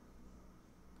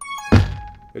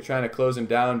 They're trying to close him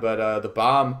down, but the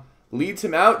bomb leads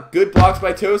him out. Good blocks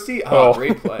by Toasty. Oh,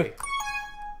 great play.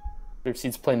 Grief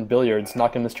Seeds playing billiards,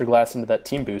 knocking Mr. Glass into that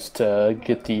team boost to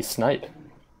get the snipe.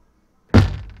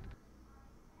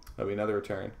 That'll be another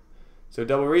return. So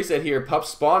double reset here. Pup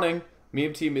spawning.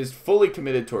 Meme team is fully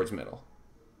committed towards middle.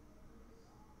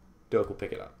 Doke will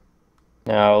pick it up.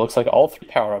 Now, it looks like all 3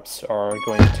 power-ups are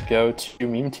going to go to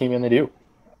Meme Team, and they do.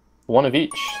 1 of each.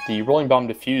 The rolling bomb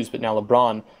defused, but now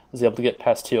LeBron is able to get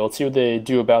past 2. Let's see what they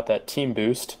do about that team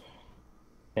boost.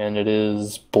 And it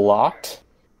is blocked.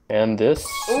 And this...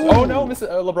 Ooh. Oh no,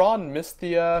 LeBron missed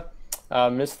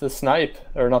the snipe.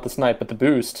 Or not the snipe, but the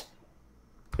boost.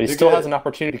 But he still has an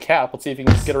opportunity to cap. Let's see if he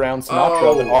can get around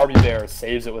Sinatra, but Arby Bear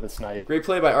saves it with a snipe. Great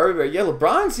play by Arby Bear. Yeah,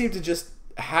 LeBron seemed to just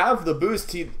have the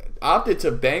boost. He opted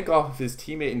to bank off of his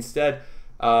teammate instead.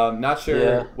 Not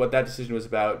sure what that decision was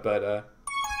about, but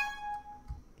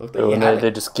looked like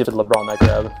they just gifted LeBron that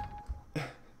grab.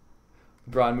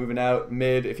 LeBron moving out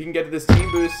mid. If he can get to this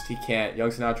team boost, he can't. Young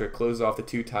Sinatra closes off the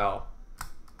 2 tile.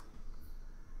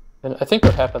 And I think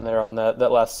what happened there on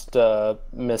that last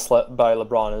miss by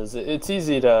LeBron is it's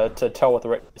easy to tell what the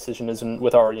right decision is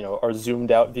with our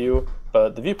zoomed out view,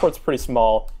 but the viewport's pretty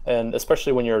small, and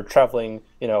especially when you're traveling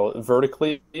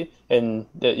vertically in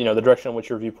the direction in which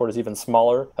your viewport is even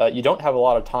smaller, you don't have a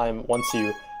lot of time once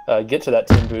you get to that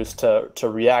team boost to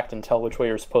react and tell which way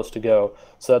you're supposed to go.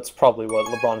 So that's probably what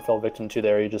LeBron fell victim to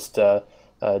there. He just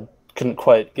couldn't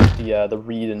quite get the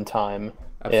read in time.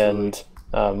 Absolutely.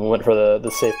 And went for the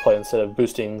safe play instead of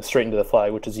boosting straight into the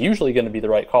flag, which is usually going to be the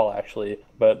right call, actually.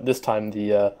 But this time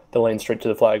the lane straight to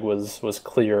the flag was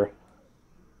clear,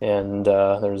 and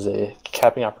there was a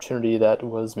capping opportunity that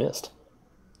was missed.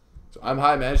 So I'm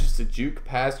High manages to juke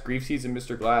past Grief Seeds and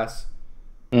Mr. Glass.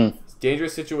 It's a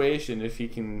dangerous situation if he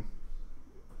can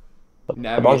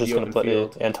navigate the open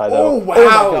field. Anti though. Oh, wow!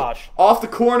 Oh my gosh! Off the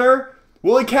corner.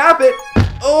 Will he cap it?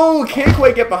 Oh, can't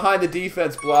quite get behind the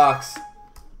defense blocks.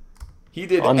 He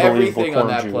did everything on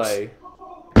that play.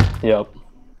 Yep.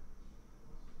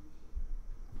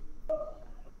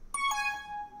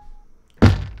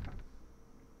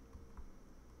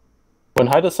 When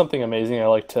High does something amazing, I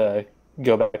like to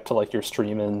go back to like your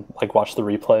stream and like watch the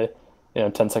replay,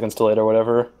 10 seconds delayed or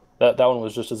whatever. That one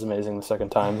was just as amazing the second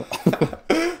time.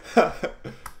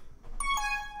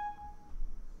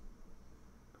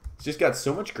 He's just got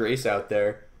so much grace out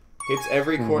there. Hits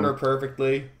every corner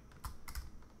perfectly.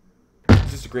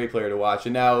 He's just a great player to watch.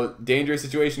 And now, dangerous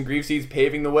situation. Griefseeds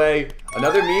paving the way.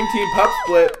 Another meme team pup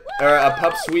split, or a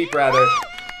pup sweep rather.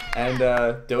 And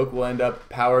Doak will end up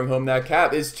powering home that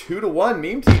cap. Is 2-1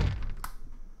 meme team.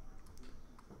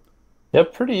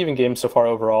 Yep, pretty even game so far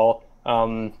overall.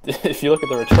 If you look at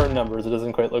the return numbers, it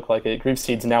doesn't quite look like it.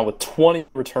 Griefseeds now with 20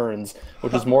 returns,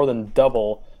 which is more than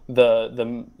double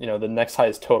the next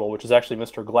highest total, which is actually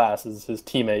Mr. Glass, is his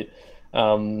teammate,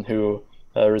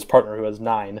 or his partner, who has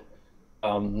 9.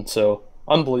 So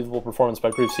unbelievable performance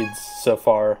by Griefseeds so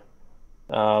far.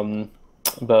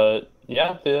 But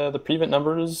yeah, the pre-event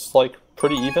numbers like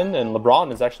pretty even, and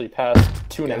LeBron is actually past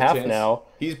 2.5 now.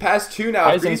 He's past 2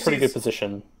 now. He's in pretty good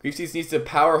position. Griefseeds needs to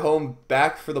power home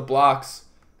back for the blocks,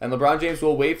 and LeBron James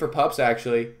will wait for pups.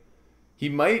 Actually, he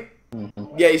might.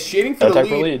 Yeah, he's shading for the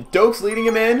lead. Doak's leading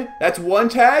him in. That's 1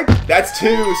 tag. That's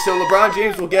 2. So LeBron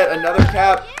James will get another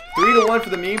cap. 3-1 for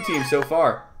the meme team so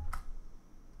far.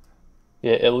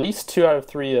 Yeah, at least 2 out of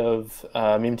 3 of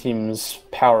meme team's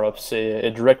power-ups,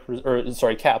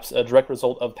 caps, a direct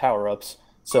result of power-ups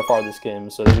so far this game.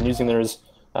 So they've been using theirs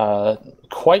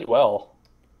quite well.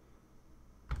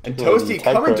 And Toasty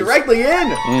coming directly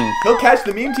in. He'll catch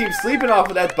the meme team sleeping off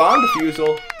of that bomb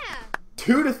defusal.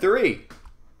 2-3.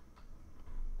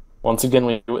 Once again,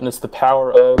 we witness the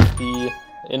power of the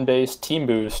in-base team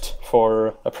boost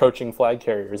for approaching flag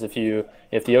carriers. If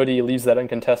the OD leaves that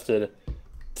uncontested,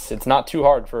 it's not too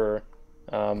hard for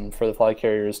the flag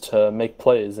carriers to make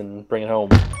plays and bring it home.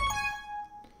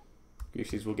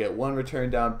 Griefseeds will get 1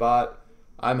 return down bot.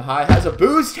 I'm high has a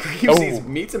boost. Griefseeds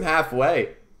meets him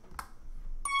halfway.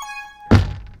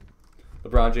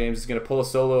 LeBron James is going to pull a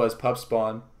solo as pup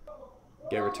spawn.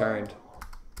 Get returned.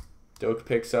 Doak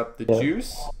picks up the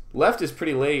juice. Left is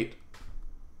pretty late.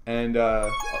 And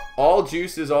all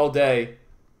juices all day.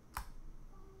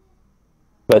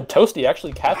 But Toasty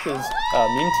actually catches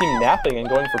meme team napping and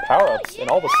going for power-ups, and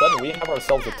all of a sudden we have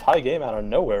ourselves a tie game out of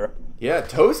nowhere. Yeah,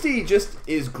 Toasty just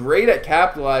is great at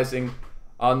capitalizing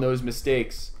on those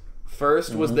mistakes.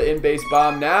 First was the in-base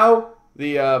bomb, now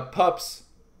the pups.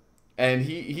 And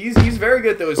he's very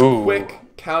good at those quick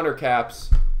counter caps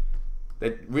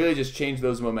that really just change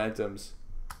those momentums.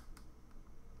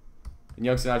 And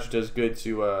Young Sinatra does good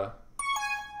to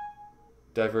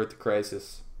divert the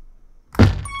crisis.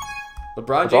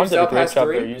 LeBron James did a great job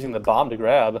 3. there using the bomb to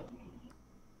grab.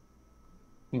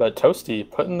 But Toasty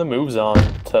putting the moves on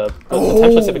to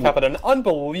potentially save a cap, but an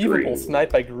unbelievable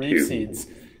snipe by Griefseeds.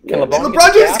 Can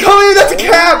LeBron James coming in, that's a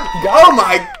cap! Oh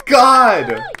my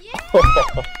god!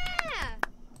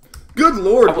 Good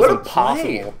lord, what a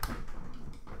play!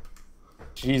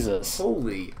 Jesus.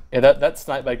 Holy. Yeah, that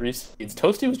snipe by Griefseeds.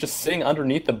 Toasty was just sitting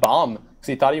underneath the bomb because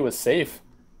he thought he was safe,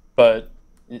 but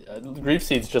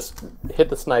Griefseeds just hit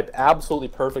the snipe absolutely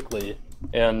perfectly,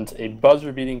 and a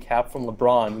buzzer-beating cap from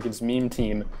LeBron gives meme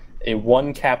team a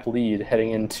 1-cap lead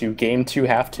heading into Game 2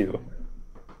 half 2.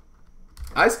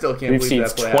 I still can't believe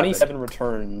that play 27 happened.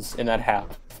 returns in that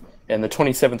half, and the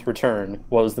 27th return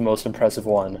was the most impressive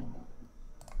one.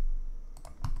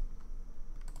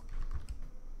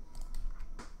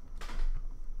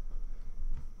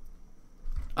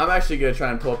 I'm actually going to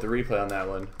try and pull up the replay on that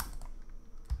one,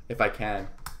 if I can.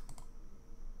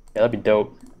 Yeah, that'd be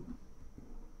dope.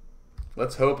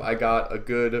 Let's hope I got a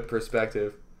good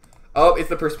perspective. Oh, it's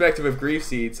the perspective of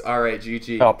Griefseeds. All right,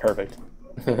 GG. Oh, perfect.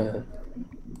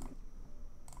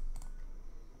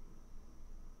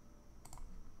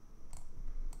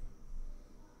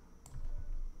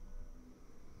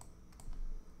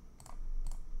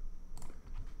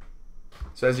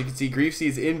 So as you can see,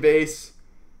 Griefseeds in base.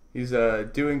 He's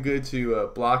doing good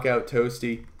to block out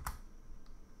Toasty.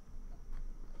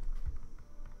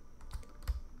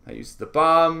 I use the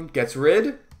bomb. Gets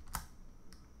rid.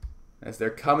 As they're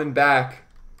coming back.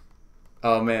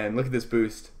 Oh man, look at this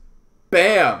boost.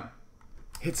 Bam!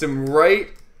 Hits him right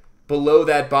below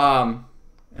that bomb.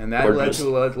 And that led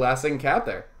to a last second cap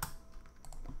there.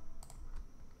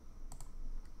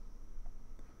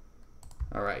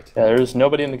 Alright. Yeah, there's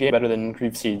nobody in the game better than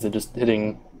Griefseeds at just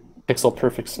hitting pixel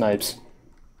perfect snipes.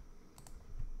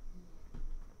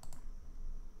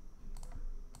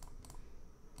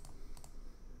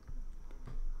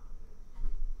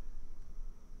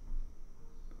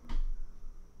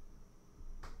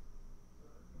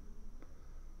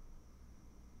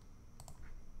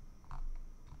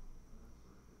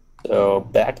 So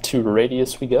back to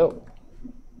Radius we go.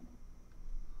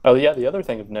 Oh yeah, the other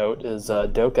thing of note is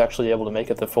Doak actually able to make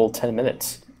it the full 10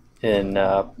 minutes in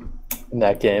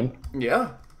that game.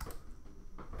 Yeah.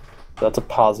 That's a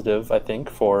positive, I think,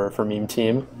 for meme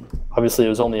team. Obviously, it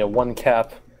was only a one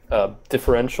cap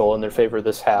differential in their favor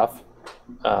this half,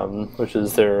 which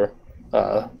is their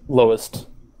lowest,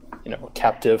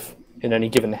 captive in any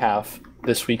given half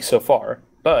this week so far.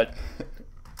 But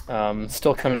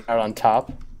still coming out on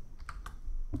top.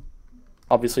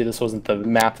 Obviously, this wasn't the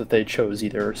map that they chose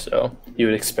either, so you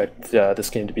would expect this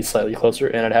game to be slightly closer,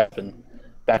 and it happened.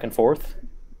 Back and forth,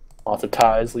 lots of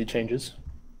ties, lead changes.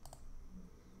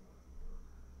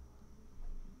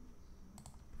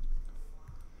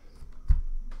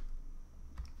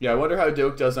 Yeah, I wonder how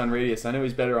Doak does on Radius. I know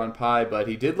he's better on Pi, but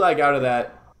he did lag out of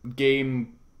that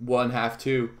game 1, half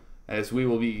 2, as we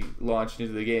will be launched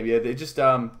into the game. Yeah, they just,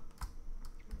 as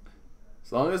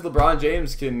long as LeBron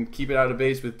James can keep it out of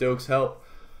base with Doak's help.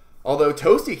 Although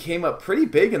Toasty came up pretty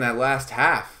big in that last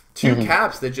half. Two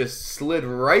caps that just slid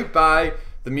right by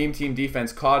the meme team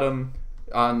defense, caught him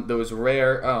on those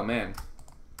rare, oh man,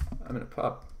 I'm in a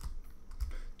pub.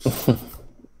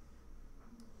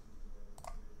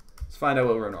 Find out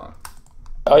what we're on.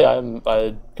 Oh yeah,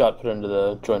 I got put into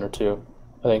the joiner too.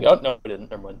 I think. Oh no, I didn't.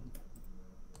 Never mind.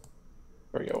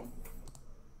 There we go.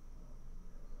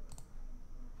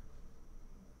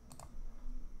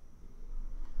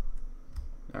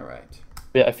 All right.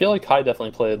 Yeah, I feel like Kai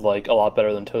definitely played like a lot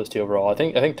better than Toasty overall. I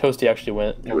think Toasty actually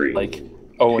went like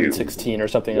 0-16 or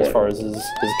something as far as his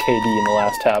KD in the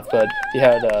last half, but he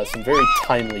had some very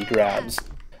timely grabs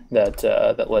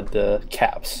that led to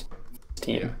caps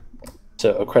team. Yeah.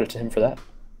 So credit to him for that.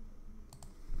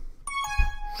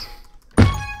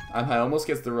 I almost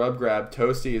gets the rub grab.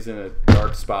 Toasty is in a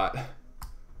dark spot.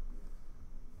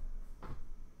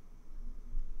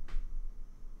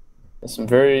 Some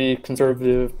very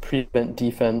conservative prevent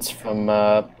defense from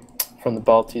the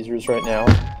Baltesers right now.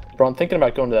 Braun thinking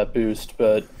about going to that boost,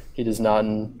 but he does not,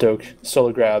 and Doak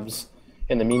solo grabs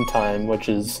in the meantime, which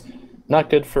is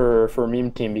not good for a meme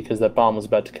team because that bomb was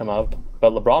about to come up.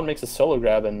 But LeBron makes a solo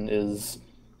grab and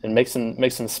makes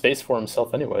some space for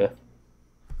himself anyway.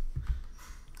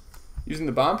 Using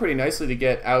the bomb pretty nicely to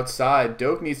get outside.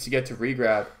 Doak needs to get to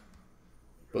regrab.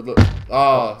 But look,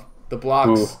 the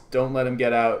blocks don't let him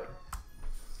get out.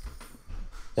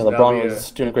 Yeah, LeBron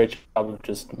was doing a great job of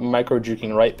just micro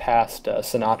juking right past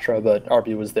Sinatra, but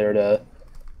RB was there to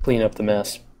clean up the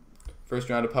mess. First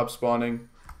round of pup spawning.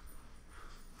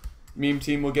 Meme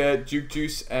team will get Juke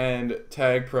Juice and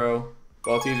Tag Pro.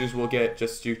 Baltesers will get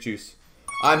just Juke Juice.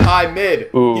 I'm high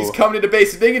mid. Ooh. He's coming into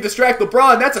base. If they can distract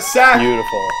LeBron, that's a sack.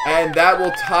 Beautiful. And that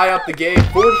will tie up the game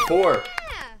 4-4.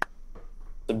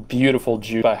 A beautiful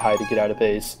juke by High to get out of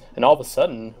base. And all of a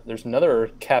sudden, there's another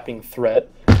capping threat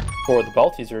for the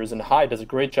Baltesers, and High does a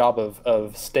great job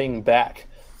of staying back.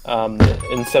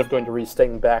 Instead of going to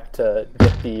staying back to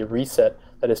get the reset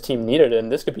that his team needed.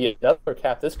 And this could be another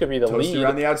cap. This could be the Toasty lead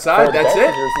around the outside. That's it.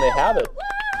 And they have it.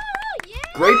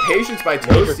 Great patience by Major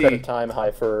Toasty. credit time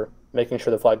High for making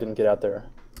sure the flag didn't get out there.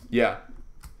 Yeah.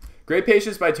 Great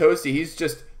patience by Toasty. He's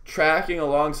just tracking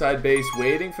alongside base,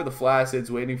 waiting for the Flacids,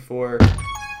 waiting for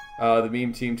the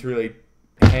meme team to really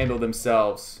handle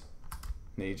themselves.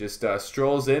 And he just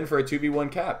strolls in for a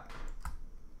 2v1 cap.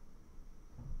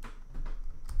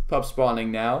 Pup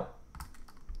spawning now.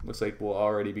 Looks like we'll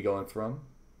already be going from.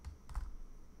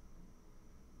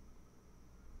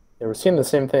 Yeah, we're seeing the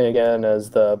same thing again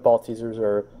as the Baltesers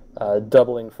are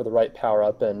doubling for the right power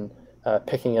up and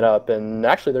picking it up. And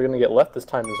actually, they're going to get left this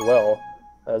time as well,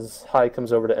 as High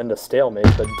comes over to end a stalemate.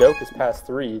 But Doak is past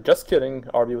 3. Just kidding.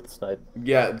 RB with the snipe.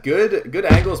 Yeah, good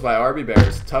angles by RB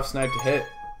Bears. Tough snipe to hit.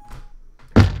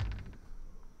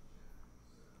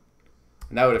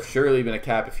 And that would have surely been a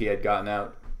cap if he had gotten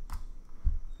out.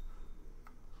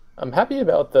 I'm happy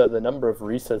about the number of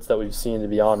resets that we've seen, to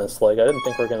be honest. Like, I didn't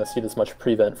think we are going to see this much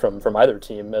prevent from either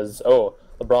team, as,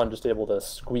 LeBron just able to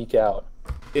squeak out.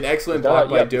 An excellent block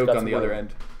by Doak on the other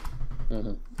end.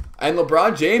 And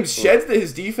LeBron James sheds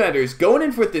his defenders. Going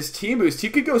in for this team boost. He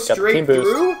could go straight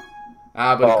through.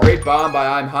 But a great bomb by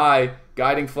I'm High.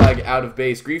 Guiding flag out of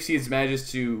base. Grief Seeds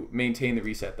manages to maintain the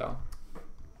reset, though.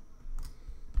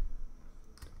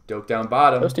 Doak down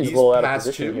bottom. Toasty's a little out of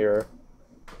position here.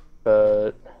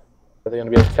 But are they going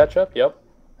to be able to catch up? Yep.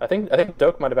 I think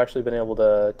Doak might have actually been able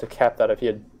to cap that if he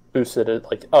had boosted it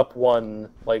like up one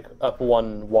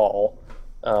wall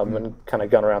and kind of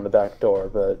gone around the back door.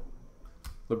 But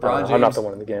LeBron James, I'm not the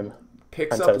one in the game.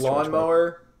 Picks up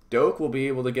lawnmower. Doak will be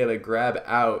able to get a grab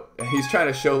out. He's trying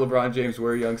to show LeBron James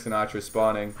where young Sinatra's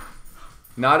spawning.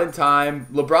 Not in time.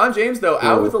 LeBron James though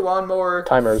out with the lawnmower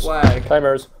timers. Flag.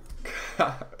 Timers.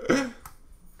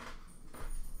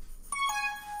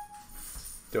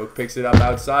 Doak picks it up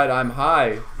outside. I'm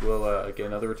high. We'll get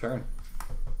another return.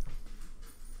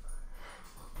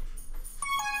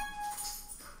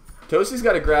 Toasty's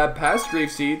got to grab past Grief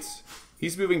Seeds.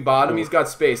 He's moving bottom. He's got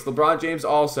space. LeBron James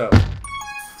also.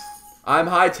 I'm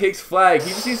high takes flag.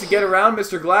 He just needs to get around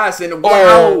Mr. Glass. And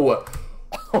wow!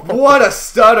 What a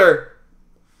stutter!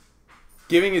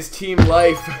 Giving his team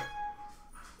life.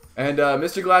 And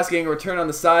Mr. Glass getting a return on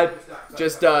the side.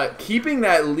 Just keeping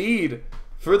that lead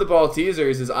for the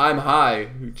Baltesers is I'm high,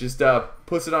 who just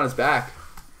puts it on his back.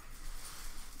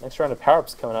 Next round of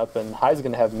power-ups coming up, and High's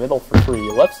going to have middle for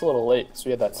free. Left's a little late, so we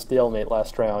had that stalemate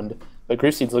last round. But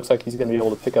Grief Seeds looks like he's going to be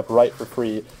able to pick up right for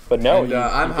free. But no, he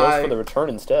goes for the return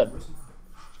instead.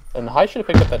 And High should have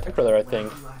picked up that ticker there, I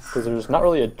think, because there's not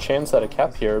really a chance at a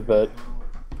cap here. But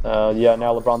yeah,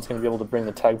 now LeBron's going to be able to bring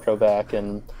the Tag Pro back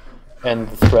and end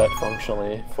the threat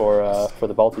functionally for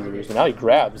the Baltesers. And now he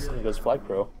grabs and he goes Flag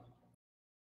Pro.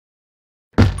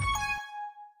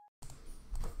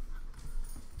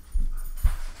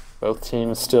 Both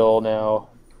teams still now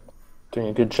doing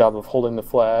a good job of holding the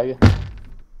flag.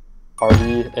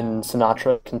 Harvey and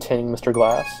Sinatra containing Mr.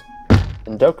 Glass.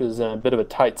 And Doka's in a bit of a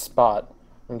tight spot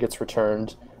and gets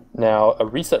returned. Now a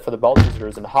reset for the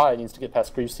Baltesers, and High needs to get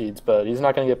past Grief Seeds, but he's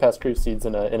not going to get past Grief Seeds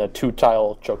in a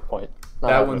two-tile choke point.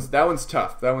 That one's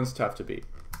tough. That one's tough to beat.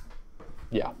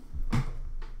 Yeah.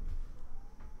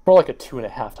 More like a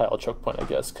 2.5 tile choke point, I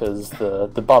guess, because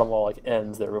the bottom wall like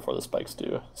ends there before the spikes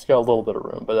do. It's got a little bit of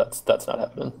room, but that's not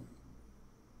happening.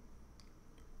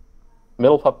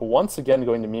 Middle pup once again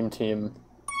going to Meme Team.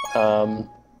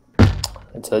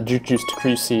 It's a Juke Juice to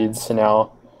Grief Seeds, and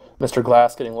now Mr.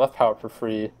 Glass getting left power for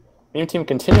free. Meme Team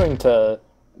continuing to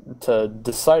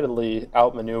decidedly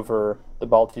outmaneuver the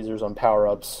Baltesers on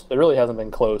power-ups. It really hasn't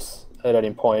been close at any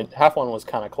point. Half one was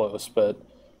kind of close, but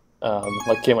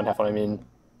like game one, half one, I mean.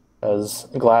 As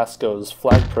Glass goes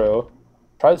Flag Pro,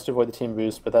 tries to avoid the team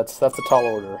boost, but that's a tall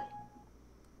order.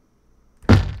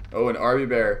 Oh, and Arby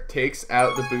Bear takes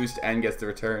out the boost and gets the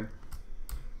return.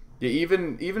 Yeah,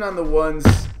 even on the ones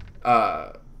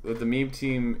that the Meme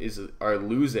Team are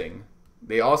losing,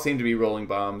 they all seem to be rolling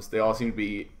bombs. They all seem to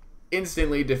be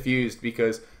instantly diffused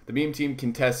because the Meme Team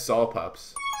contests all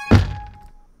pups.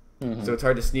 So it's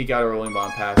hard to sneak out a rolling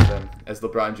bomb past them as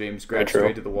LeBron James grabs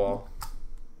straight to the wall.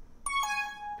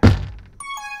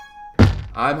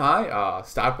 I'm high.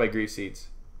 Stopped by Grief Seeds.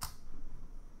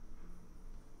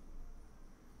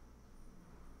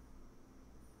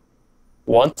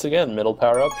 Once again, middle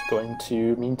power up going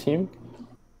to Meme Team.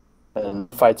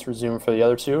 And fights resume for the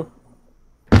other two.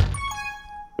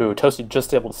 Ooh, Toasty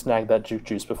just able to snag that Juke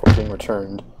Juice before being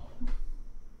returned.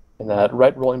 And that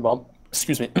right rolling bomb,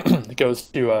 excuse me, goes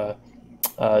to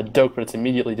Doak, but it's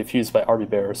immediately diffused by Arby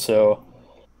Bear. So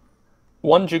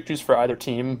one Juke Juice for either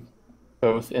team,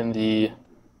 both in the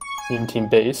Meme Team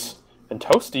base. And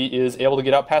Toasty is able to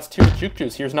get out past 2 with Juke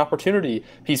Juice. Here's an opportunity.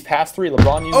 He's past 3.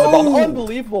 LeBron uses the bomb.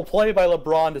 Unbelievable play by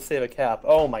LeBron to save a cap.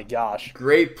 Oh my gosh.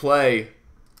 Great play.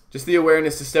 Just the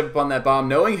awareness to step up on that bomb,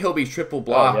 knowing he'll be triple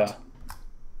blocked. Oh, yeah.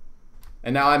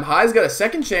 And now I'm High's got a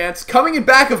second chance. Coming in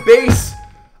back of base.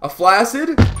 A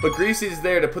Flaccid, but Greasy's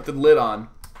there to put the lid on.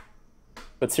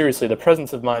 But seriously, the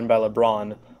presence of mind by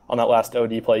LeBron on that last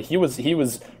OD play, he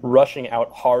was rushing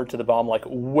out hard to the bomb like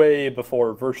way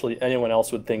before virtually anyone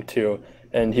else would think to,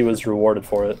 and he was rewarded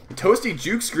for it. Toasty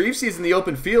jukes Griefseeds in the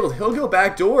open field. He'll go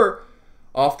back door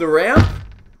off the ramp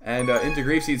and into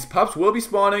Griefseeds. Pups will be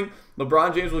spawning.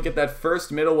 LeBron James will get that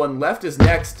first middle one. Left is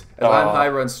next as I'm High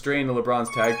runs straight into LeBron's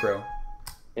Tag Pro.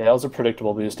 Yeah, that was a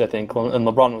predictable boost, I think, and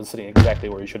LeBron was sitting exactly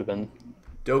where he should have been.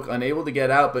 Doak unable to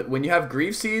get out, but when you have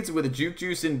Grief Seeds with a Juke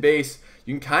Juice in base,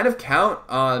 you can kind of count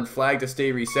on Flag to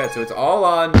stay reset. So it's all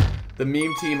on the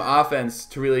Meme Team offense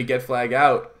to really get Flag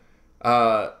out.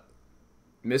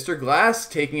 Mr. Glass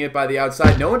taking it by the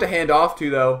outside. No one to hand off to,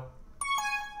 though.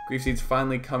 Grief Seeds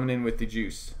finally coming in with the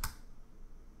juice.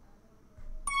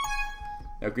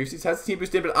 Now Grief Seeds has the team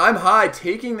boost in, but I'm High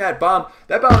taking that bomb.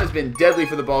 That bomb has been deadly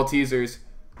for the Baltesers,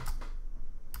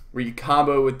 where you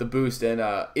combo with the boost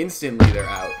and instantly they're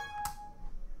out.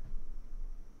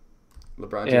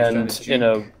 LeBron James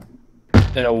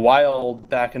in a wild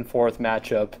back and forth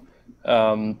matchup,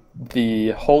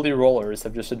 the Holy Rollers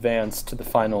have just advanced to the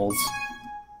finals.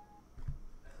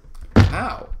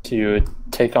 How? To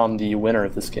take on the winner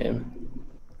of this game.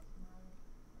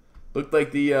 Looked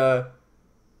like the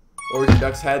Origin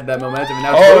Ducks had that momentum, and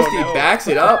now Toasty backs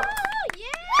it up.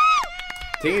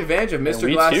 Taking advantage of Mr.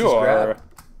 Glass's grab.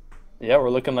 Yeah,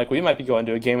 we're looking like we might be going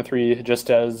to a Game 3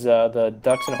 just as the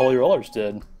Ducks and Holy Rollers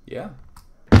did. Yeah.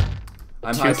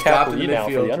 I'm High stopped in the midfield now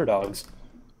for the underdogs.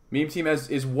 Meme Team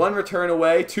is 1 return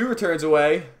away, 2 returns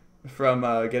away. from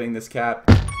getting this cap,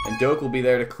 and Doak will be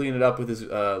there to clean it up with his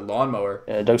lawnmower.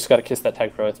 Yeah, Doak's got to kiss that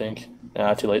tag pro, I think.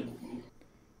 Too late.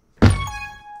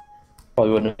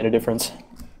 Probably wouldn't have made a difference.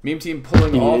 Meme team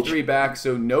pulling all three back,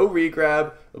 so no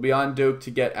regrab. It'll be on Doak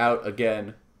to get out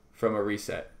again from a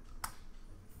reset.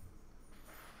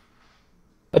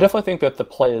 I definitely think that the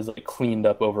play is like cleaned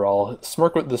up overall.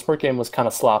 The Smirk game was kind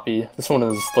of sloppy. This one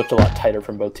has looked a lot tighter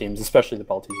from both teams, especially the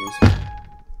Baltesers.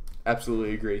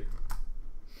 Absolutely agree.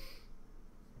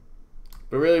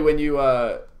 But really, when you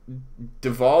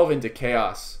devolve into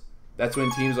chaos, that's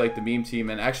when teams like the meme team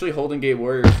and actually Holden Gate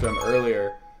Warriors from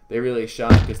earlier, they really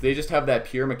shine because they just have that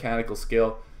pure mechanical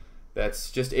skill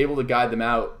that's just able to guide them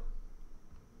out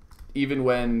even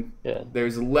when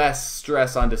there's less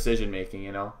stress on decision making,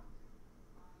 you know?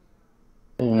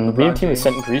 The meme team has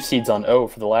sent Grief Seeds on O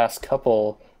for the last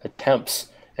couple attempts,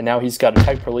 and now he's got a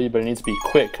tag pro lead, but it needs to be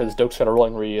quick because Doak's got a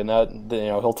rolling re, and that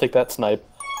he'll take that snipe.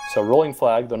 So rolling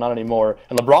flag, though not anymore.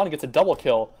 And LeBron gets a double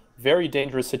kill. Very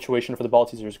dangerous situation for the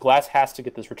Baltesers. Glass has to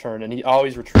get this return, and he's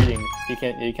always retreating. He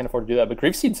can't afford to do that. But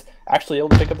Grief Seed's actually able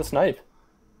to pick up the snipe.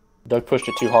 Doak pushed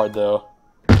it too hard though,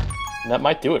 and that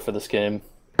might do it for this game.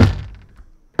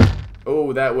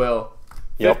 Oh, that will.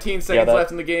 15 seconds left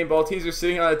in the game. Baltesers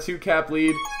sitting on a 2-cap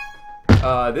lead.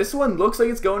 This one looks like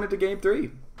it's going into game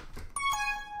 3.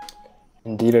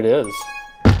 Indeed it is.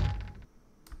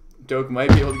 Doak might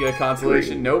be able to get a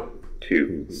consolation. Nope.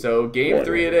 2. So game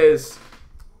 3 it is.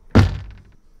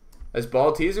 As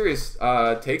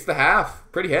Baltesers takes the half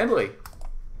pretty handily.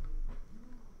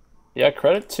 Yeah,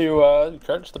 credit to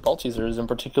the Baltesers, in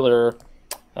particular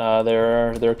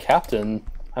their captain,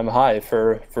 I'm high,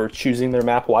 for choosing their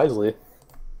map wisely.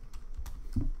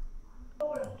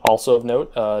 Also of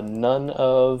note, none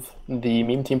of the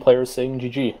meme team players saying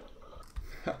GG.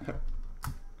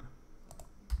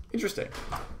 Interesting.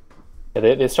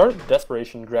 Yeah, they started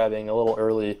desperation grabbing a little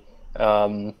early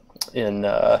in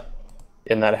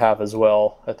that half as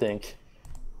well, I think.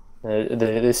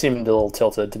 They seemed a little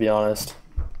tilted, to be honest.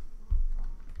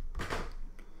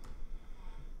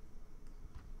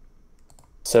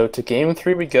 So to game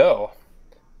 3 we go.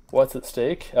 What's at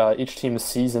stake? Each team's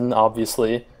season,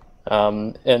 obviously.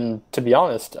 And to be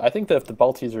honest, I think that if the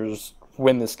Baltesers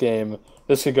win this game,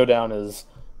 this could go down as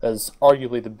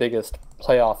arguably the biggest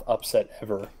playoff upset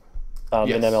ever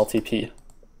in MLTP.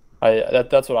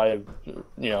 That's what I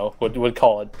would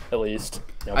call it, at least.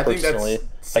 I personally, think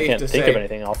that's safe I can't to think say. of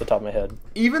anything off the top of my head.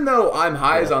 Even though I'm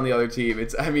high is on the other team,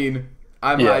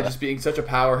 I'm high just being such a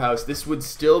powerhouse. This would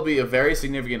still be a very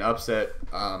significant upset,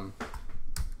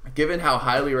 given how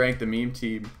highly ranked the meme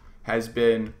team has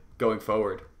been going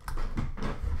forward.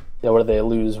 Yeah, what did they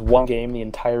lose? 1 game the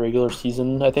entire regular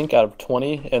season, I think, out of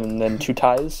 20, and then 2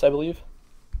 ties, I believe.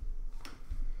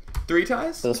 3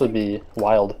 ties? So this would be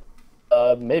wild.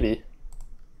 Maybe.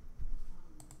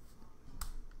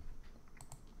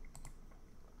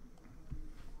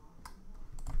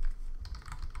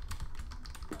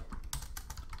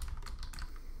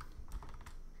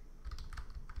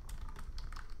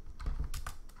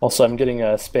 Also, I'm getting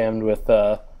spammed with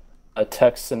a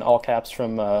text in all caps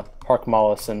from Hark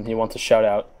Mollis, and he wants a shout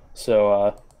out.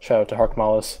 So shout out to Hark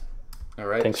Mollis. All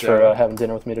right. Thanks for having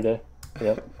dinner with me today.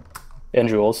 Yep. And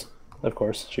Jules, of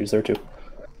course. She was there too.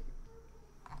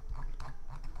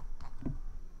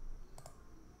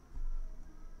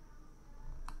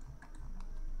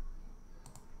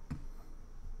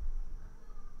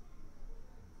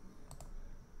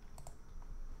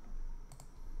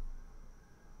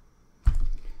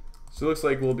 So it looks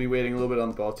like we'll be waiting a little bit on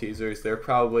the Baltesers. They're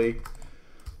probably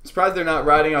surprised they're not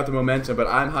riding out the momentum, but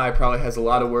I'm High probably has a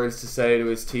lot of words to say to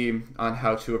his team on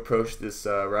how to approach this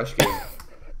rush game.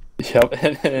 Yep,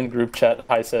 and in group chat,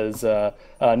 High says, no,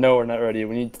 we're not ready.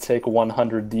 We need to take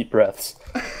 100 deep breaths.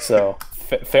 So,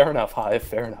 fair enough, High,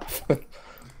 fair enough.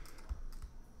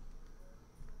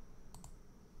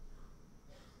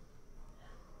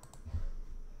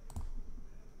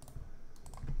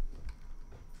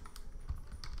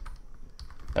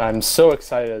 I'm so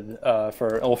excited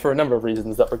for a number of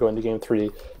reasons that we're going to Game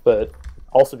 3, but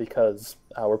also because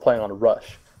we're playing on a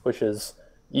Rush, which is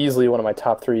easily one of my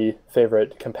top 3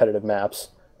 favorite competitive maps.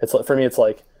 For me, it's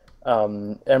like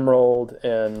Emerald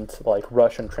and like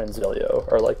Rush and Transilio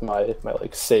are like my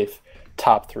like safe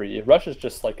top 3. Rush is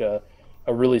just like a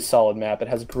really solid map. It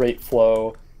has great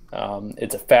flow.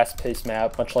 It's a fast-paced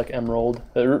map, much like Emerald.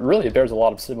 It bears a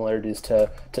lot of similarities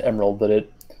to Emerald, but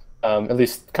it at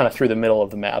least kind of through the middle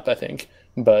of the map, I think.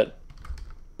 But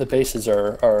the bases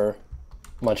are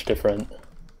much different.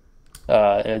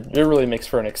 And it really makes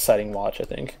for an exciting watch, I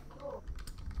think.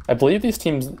 I believe these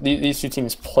two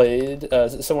teams played.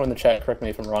 Someone in the chat, correct me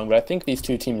if I'm wrong, but I think these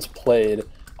two teams played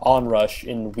on Rush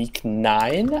in week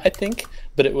 9, I think.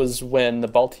 But it was when the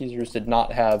Baltesers did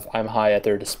not have I'm High at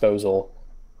their disposal.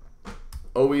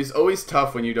 Always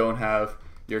tough when you don't have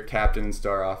your captain and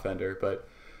star offender, but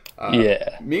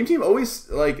yeah, meme team always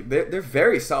like they're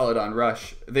very solid on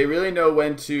Rush. They really know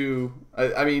when to.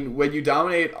 I mean, when you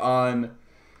dominate on,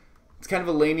 it's kind of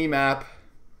a laney map.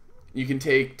 You can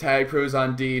take tag pros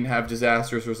on D and have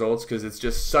disastrous results because it's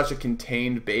just such a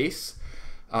contained base.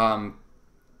 And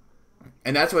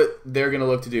that's what they're going to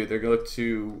look to do. They're going to look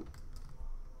to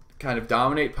kind of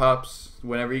dominate pups.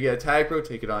 Whenever you get a tag pro,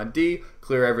 take it on D,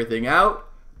 clear everything out,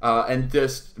 and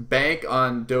just bank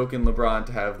on Doak and LeBron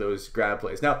to have those grab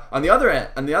plays. Now, on the other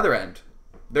end,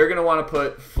 they're going to want to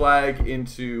put Flag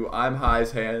into I'm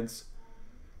High's hands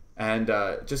and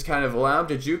just kind of allow him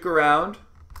to juke around.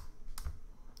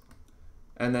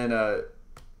 And then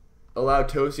allow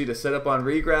Toasty to set up on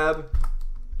regrab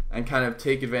and kind of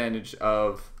take advantage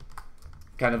of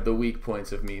kind of the weak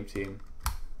points of meme team.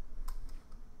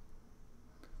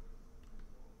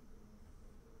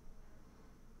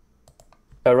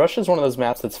 Rush is one of those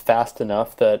maps that's fast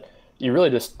enough that you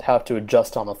really just have to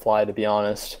adjust on the fly, to be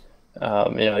honest.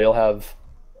 You'll have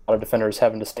a lot of defenders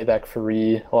having to stay back for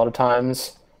re a lot of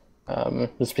times,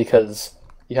 just because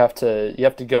you have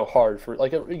to go hard for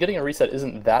getting a reset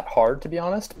isn't that hard, to be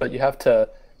honest, but you have to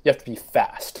be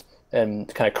fast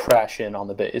and kind of crash in on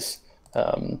the base.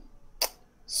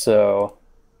 So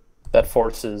that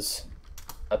forces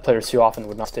players who often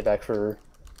would not stay back for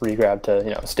regrab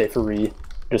to stay for re,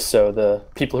 just so the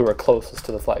people who are closest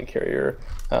to the flag carrier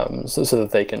so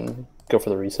that they can go for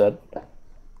the reset.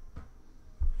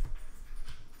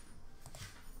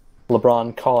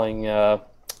 LeBron calling out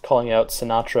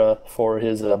Sinatra for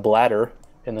his bladder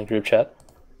in the group chat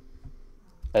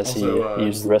as also, he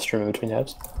used the restroom in between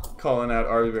halves. Calling out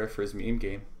Arby for his meme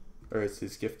game, or it's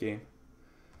his gift game.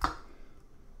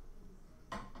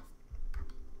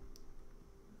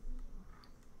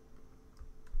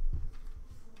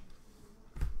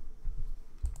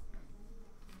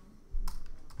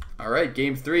 All right,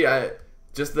 game 3.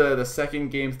 Just the second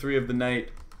game 3 of the night.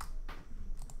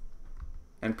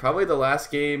 And probably the last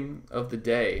game of the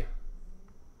day.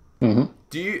 Mm-hmm.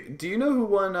 Do you know who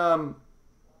won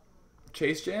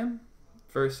Chase Jam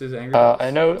versus Angry Birds? I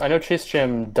know Chase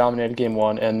Jam dominated game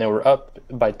 1, and they were up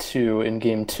by 2 in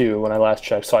game 2 when I last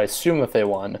checked. So I assume that they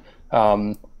won.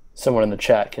 Someone in the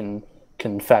chat can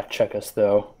fact check us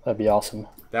though. That'd be awesome.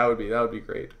 That would be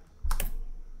great.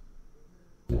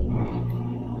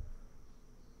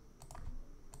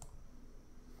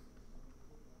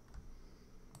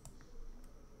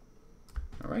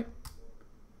 All right.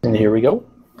 And here we go.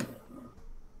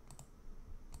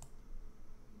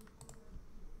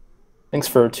 Thanks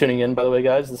for tuning in, by the way,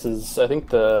 guys. This is, I think,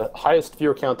 the highest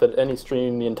viewer count that any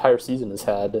stream the entire season has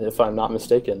had, if I'm not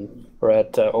mistaken. We're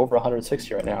at over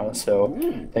 160 right now, so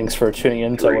thanks for tuning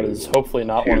in to what is hopefully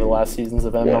not one of the last seasons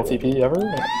of MLTP ever.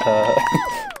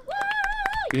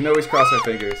 You can always cross our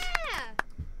fingers.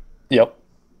 Yep.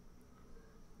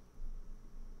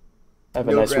 I have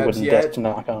a nice wooden desk to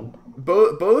knock on.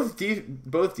 Both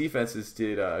defenses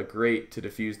did great to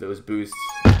defuse those boosts.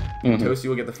 Mm-hmm. Toasty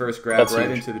will get the first grab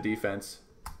right into the defense.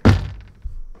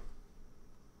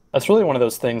 That's really one of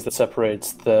those things that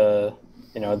separates the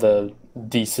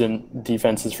decent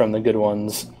defenses from the good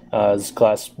ones, as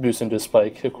Glass boost into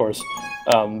Spike, of course.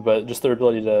 But just their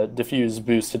ability to diffuse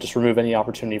boost to just remove any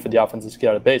opportunity for the offenses to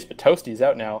get out of base. But Toasty's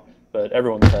out now, but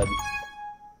everyone's ahead.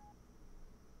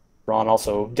 Ron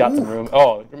also got the room.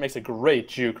 Oh, it makes a great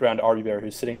juke around Arby Bear,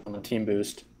 who's sitting on the team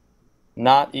boost.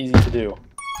 Not easy to do.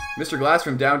 Mr. Glass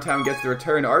from downtown gets the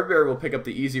return. Arby Bear will pick up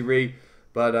the easy re,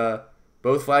 but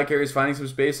both flag carriers finding some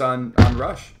space on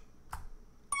Rush.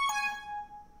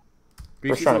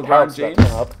 First trying to power James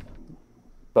up,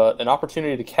 but an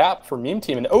opportunity to cap for meme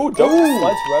team, and Doak slides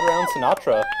right around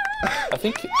Sinatra. I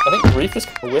think Reef just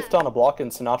whiffed on a block, and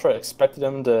Sinatra expected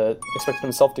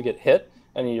himself to get hit,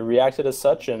 and he reacted as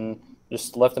such, and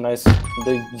just left a nice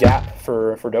big gap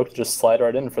for Doak to just slide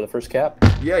right in for the first cap.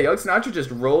 Yeah, Young Sinatra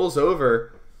just rolls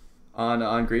over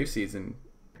on Grief Season.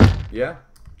 Yeah.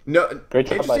 No, great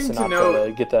job by Sinatra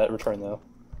to get that return though.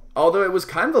 Although it was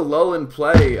kind of a lull in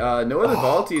play, no other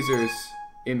Baltesers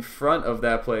in front of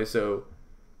that play, so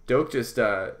Doak just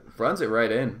runs it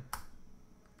right in.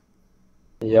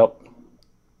 Yep.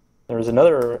 There was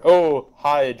another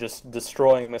High just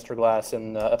destroying Mr. Glass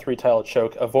in a 3-tile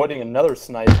choke, avoiding another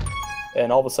snipe,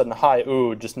 and all of a sudden High,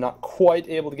 just not quite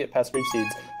able to get past Grief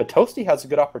Seeds. But Toasty has a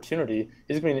good opportunity.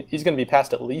 He's going to be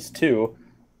past at least 2.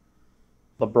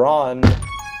 LeBron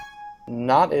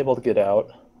not able to get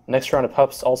out. Next round of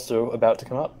pups also about to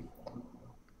come up.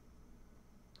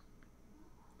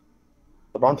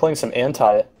 LeBron playing some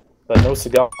anti, but no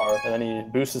cigar, and then he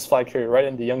boosts his flag carrier right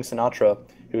into young Sinatra,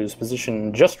 who's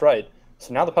positioned just right.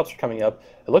 So now the pups are coming up.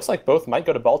 It looks like both might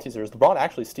go to Baltesers. LeBron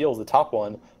actually steals the top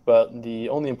one, but the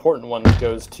only important one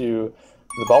goes to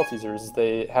the Baltesers.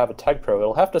 They have a tag pro.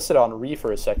 It'll have to sit on Re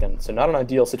for a second, so not an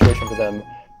ideal situation for them.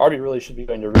 Arby really should be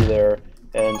going to Re there,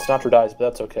 and Sinatra dies, but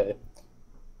that's okay.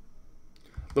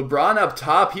 LeBron up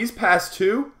top. He's past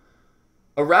 2.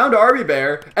 Around Arby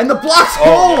Bear, and the blocks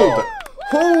hold! No.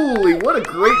 Holy, what a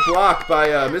great block by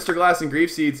Mr. Glass and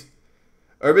Grief Seeds.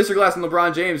 Or Mr. Glass and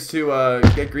LeBron James to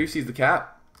get Grief Seeds the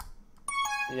cap.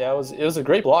 Yeah, it was a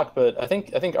great block, but I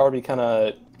think Arby kind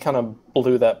of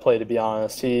blew that play, to be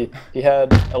honest. He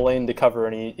had a lane to cover,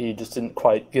 and he just didn't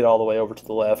quite get all the way over to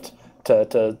the left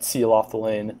to seal off the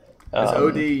lane. As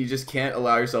OD, you just can't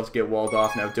allow yourself to get walled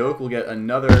off. Now Doak will get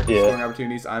another scoring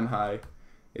opportunities. I'm high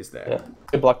is there. Yeah.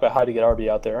 Good block by High to get Arby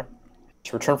out there.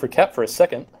 To return for cap for a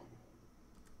second.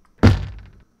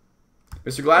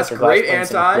 Mr. Glass, great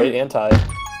anti. Great anti.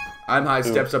 I'm high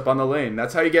steps up on the lane.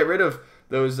 That's how you get rid of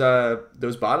those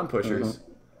bottom pushers.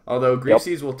 Although Grief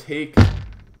Seeds will take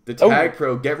the tag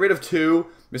pro, get rid of 2.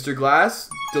 Mr. Glass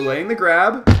delaying the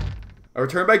grab. A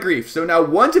return by Grief. So now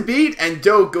 1 to beat, and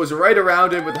Doak goes right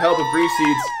around him with the help of Grief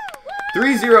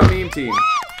Seeds. 3-0 meme team.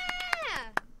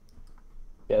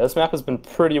 Yeah, this map has been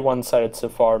pretty one-sided so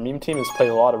far. Meme team has played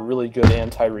a lot of really good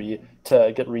anti-re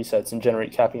to get resets and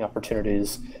generate capping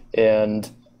opportunities, and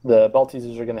the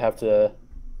Baltesers are going to have to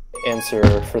answer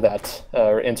for that,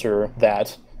 or answer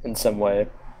that in some way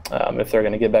if they're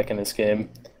going to get back in this game.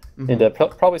 And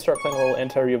probably start playing a little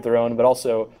anti-re of their own, but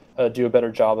also do a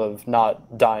better job of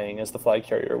not dying as the flag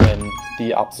carrier when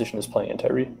the opposition is playing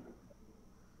anti-re.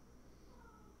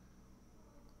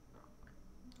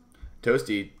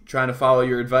 Toasty trying to follow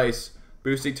your advice,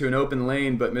 boosting to an open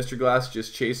lane, but Mr. Glass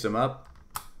just chased him up.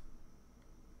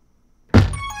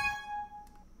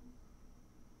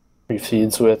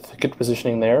 Feeds with good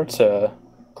positioning there to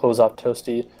close off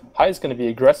Toasty. High is going to be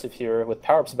aggressive here with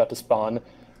power-ups about to spawn.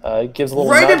 Gives a little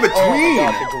right nudge. in between. Oh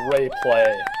my gosh, a great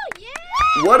play.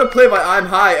 What a play by I'm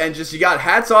High, and just you got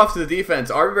hats off to the defense.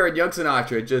 Arby Bear and Young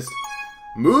Sinatra just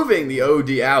moving the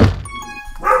OD out.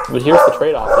 But here's the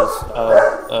trade-off: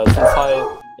 is since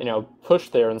High,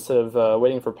 pushed there instead of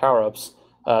waiting for power-ups,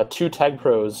 2 tag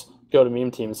pros go to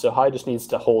meme teams. So High just needs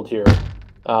to hold here.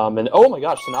 And oh my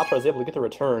gosh, Sinatra is able to get the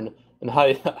return, and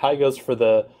High goes for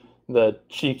the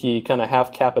cheeky kind of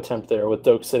half cap attempt there with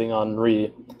Doak sitting on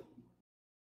Re.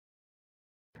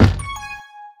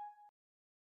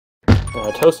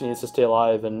 Toasty needs to stay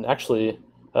alive, and actually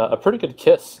a pretty good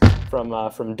kiss from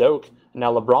Doak.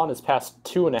 Now LeBron is past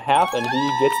 2.5, and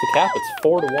he gets the cap. It's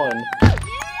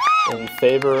 4-1 in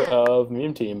favor of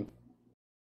meme team.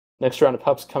 Next round of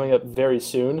pups coming up very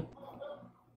soon.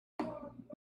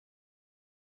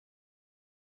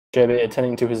 JB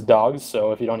attending to his dogs,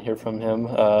 so if you don't hear from him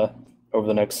over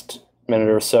the next minute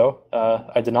or so,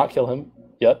 I did not kill him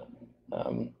yet.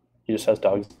 He just has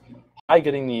dogs. High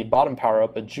getting the bottom power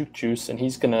up, a Juke Juice, and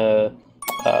he's going to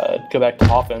go back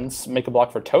to offense, make a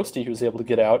block for Toasty, who's able to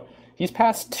get out. He's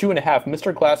past 2.5.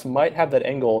 Mr. Glass might have that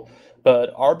angle,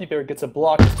 but Arby Bear gets a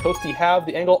block. Does Toasty have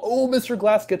the angle? Oh, Mr.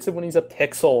 Glass gets it when he's a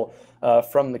pixel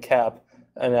from the cap.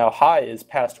 And now High is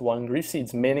past 1. Grief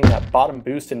Seeds manning that bottom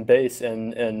boost in base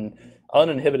and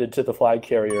uninhibited to the flag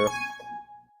carrier.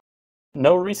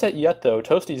 No reset yet, though.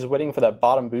 Toasty's waiting for that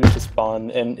bottom boost to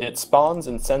spawn, and it spawns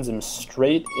and sends him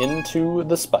straight into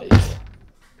the spike.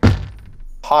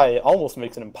 High almost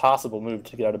makes an impossible move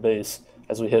to get out of base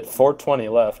as we hit 4:20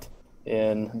 left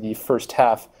in the first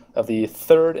half of the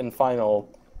third and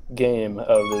final game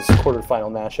of this quarterfinal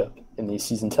matchup in the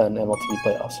Season 10 MLTP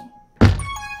playoffs.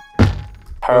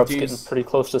 Power-up's getting pretty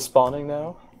close to spawning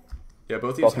now. Yeah,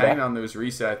 both teams hanging on those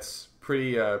resets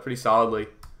pretty solidly.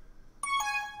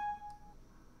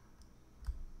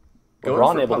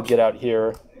 LeBron able to get out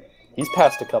here. He's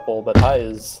passed a couple, but High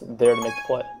is there to make the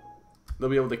play. They'll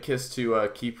be able to kiss to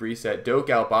keep reset. Doak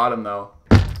out bottom, though.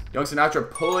 Young Sinatra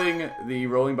pulling the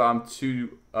rolling bomb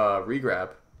to regrab.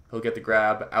 He'll get the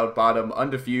grab out bottom,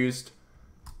 undefused.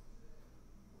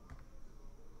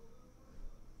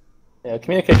 Yeah,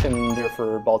 communication here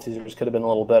for Baltesers could have been a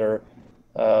little better.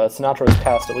 Sinatra was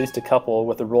passed at least a couple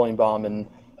with the rolling bomb, and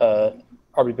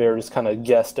Arby Bear just kind of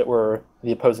guessed at where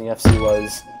the opposing FC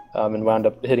was and wound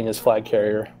up hitting his flag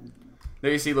carrier.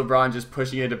 There you see LeBron just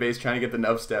pushing into base, trying to get the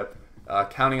nub step,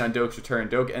 counting on Doak's return.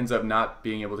 Doak ends up not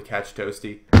being able to catch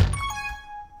Toasty.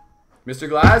 Mr.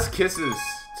 Glass kisses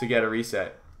to get a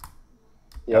reset.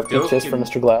 Yep, good kiss from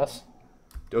Mr. Glass.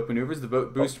 Dope maneuvers the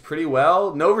boost pretty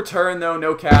well. No return, though.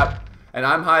 No cap. And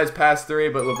I'm high as past 3,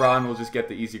 but LeBron will just get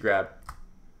the easy grab.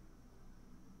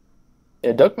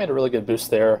 Yeah, Doak made a really good boost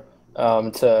there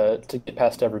to get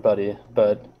past everybody,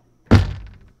 but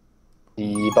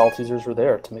the Baltesers were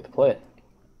there to make the play.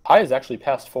 High is actually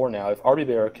past 4 now. If RB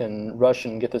Bear can rush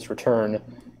and get this return,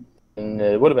 and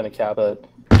it would have been a cap, but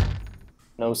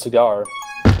no cigar.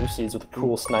 Seeds with a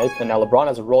cool snipe, and now LeBron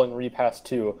has a rolling repass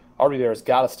too. RB Bear's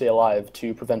got to stay alive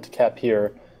to prevent a cap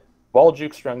here. Ball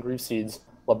jukes around Grief Seeds.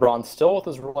 LeBron still with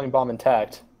his rolling bomb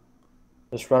intact.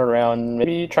 Just running around,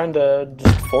 maybe trying to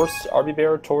just force RB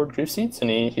Bear toward Grief Seeds,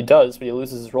 and he does, but he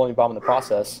loses his rolling bomb in the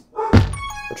process.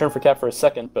 Return for cap for a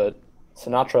second, but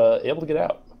Sinatra able to get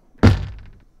out.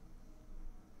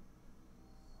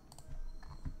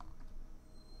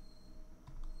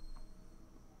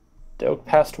 Doak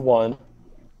past 1.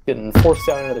 Getting forced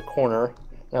down into the corner.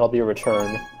 That'll be a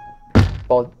return.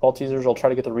 Baltesers will try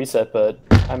to get the reset, but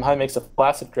I'm High makes a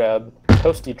flaccid grab.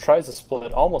 Toasty tries to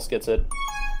split, almost gets it,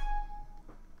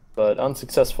 but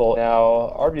unsuccessful.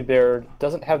 Now, RB Bear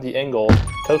doesn't have the angle.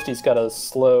 Toasty's got to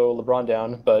slow LeBron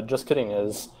down, but just kidding,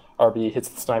 as RB hits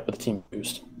the snipe with a team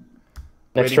boost.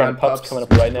 Next round, Pups coming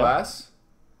up right now.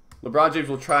 LeBron James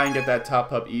will try and get that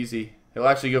top pup easy. He'll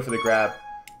actually go for the grab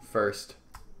first.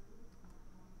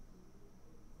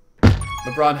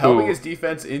 LeBron helping his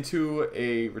defense into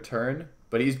a return,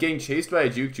 but he's getting chased by a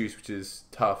juke juice, which is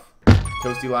tough.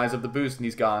 Toasty lines up the boost, and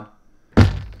he's gone.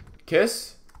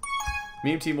 Kiss.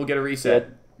 Meme team will get a reset.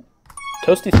 Yeah.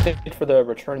 Toasty stayed for the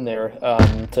return there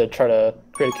to try to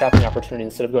create a capping opportunity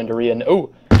instead of going to re. And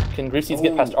can Grief Seeds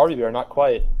get past RB Bear? Not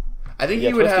quite. I think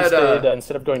he would have stayed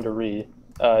instead of going to re.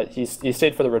 He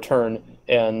stayed for the return,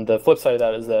 and the flip side of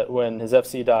that is that when his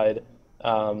FC died,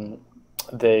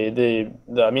 the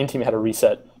meme team had a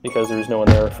reset because there was no one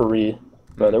there for re.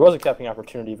 But there was a capping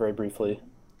opportunity very briefly.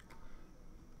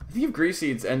 I think if Grief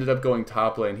Seeds ended up going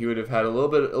top lane, he would have had a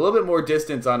little bit more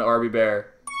distance on RB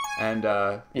Bear, and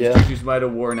his juice might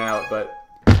have worn out. But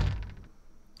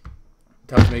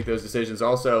tough to make those decisions.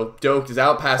 Also, Doak is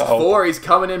out past 4. He's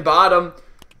coming in bottom.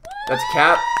 That's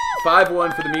cap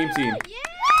 5-1 for the meme team.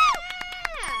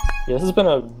 Yeah, this has been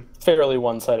a fairly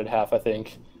one-sided half, I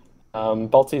think.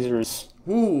 Baltesers.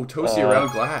 Ooh, Toasty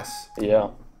around glass.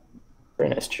 Yeah, very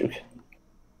nice juke.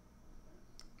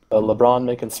 LeBron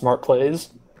making smart plays.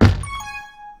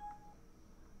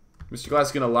 Mr. Glass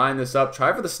is going to line this up.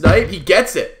 Try for the snipe. He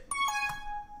gets it.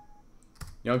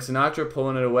 Young Sinatra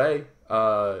pulling it away.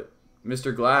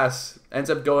 Mr. Glass ends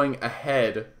up going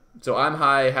ahead. So I'm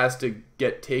High has to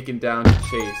get taken down to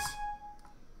chase.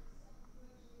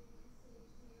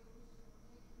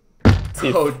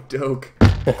 Oh, Doak.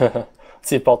 Let's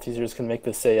see if Baltesers can make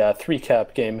this a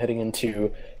 3-cap game heading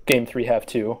into Game 3, Half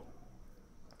 2.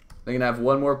 They're going to have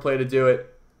one more play to do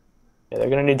it. Yeah, they're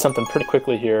going to need something pretty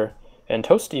quickly here. And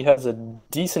Toasty has a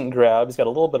decent grab. He's got a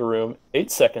little bit of room.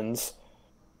 8 seconds.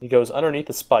 He goes underneath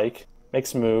the spike.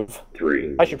 Makes a move.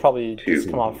 I should probably just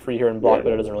come off free here and block,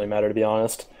 but it doesn't really matter, to be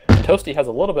honest. And Toasty has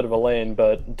a little bit of a lane,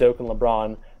 but Doak and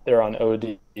LeBron, they're on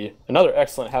OD. Another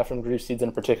excellent half from Grief Seeds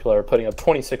in particular, putting up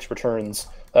 26 returns,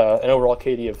 an overall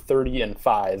KD of 30 and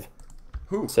 5.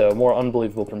 So more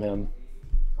unbelievable from him.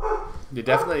 Yeah,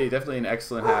 definitely an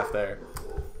excellent half there.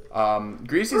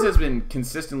 Grief Seeds has been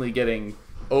consistently getting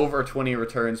over 20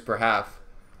 returns per half.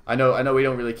 I know we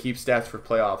don't really keep stats for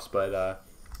playoffs, but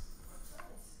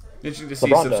interesting to see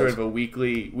LeBron some does. sort of a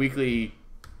weekly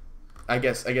I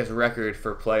guess record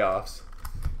for playoffs.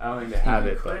 I don't think they have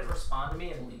it, but respond to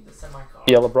me and leave this in my car.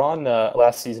 Yeah, LeBron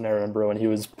last season, I remember when he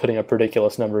was putting up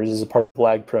ridiculous numbers as a part of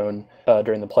lag prone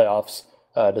during the playoffs,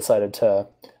 decided to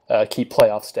keep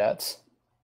playoff stats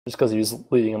just because he was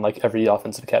leading in like every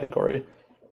offensive category.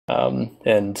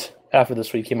 And after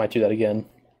this week, he might do that again.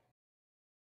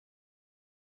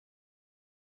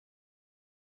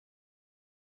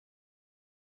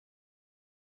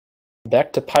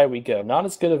 Back to Pi we go. Not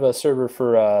as good of a server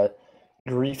for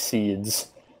Grief Seeds,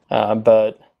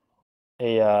 but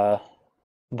the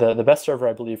best server,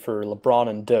 I believe, for LeBron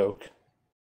and Doak.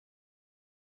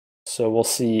 So we'll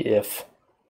see if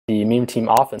the meme team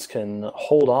offense can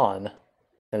hold on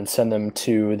and send them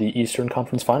to the Eastern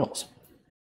Conference Finals.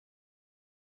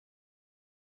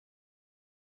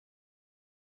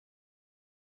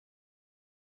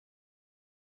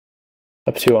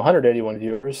 Up to 181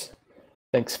 viewers.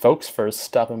 Thanks, folks, for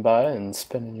stopping by and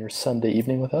spending your Sunday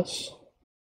evening with us.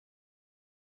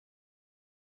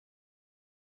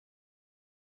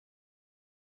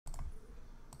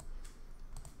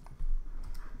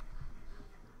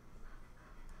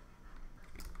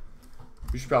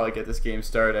 we should probably get this game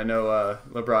started. I know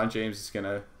LeBron James is going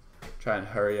to try and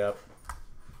hurry up.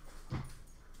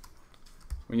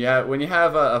 When you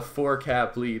have a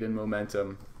 4-cap lead in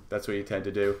momentum, that's what you tend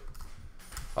to do.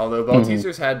 Although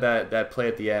Baltesers had that play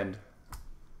at the end.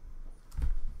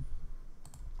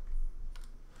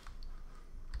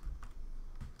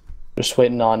 Just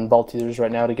waiting on Baltesers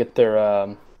right now to get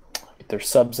their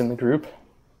subs in the group.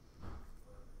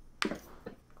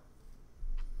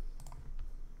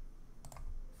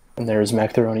 And there's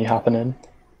Macaroni hopping in.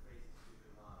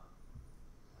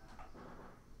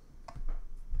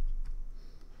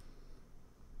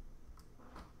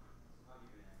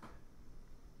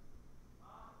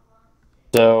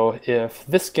 So if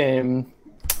this game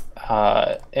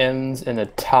ends in a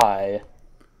tie,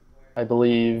 I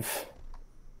believe.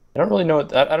 I don't really know.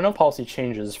 I don't know if policy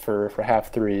changes for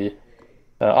half three.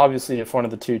 Obviously, if one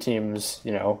of the two teams,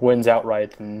 wins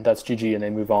outright, then that's GG, and they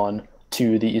move on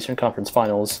to the Eastern Conference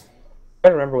Finals. I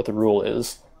don't remember what the rule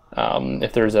is.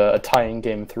 If there's a tie in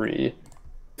game three,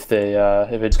 if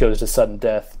it goes to sudden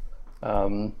death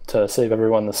to save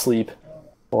everyone the sleep,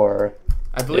 or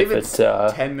I believe it's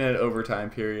 10-minute overtime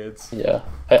periods. Yeah,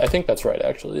 I think that's right,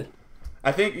 actually.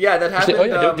 I think, yeah, that happened.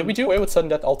 Actually, did we do away with sudden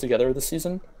death altogether this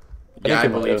season? I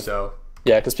believe so.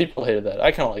 Yeah, because people hated that.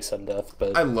 I kind of like sudden death,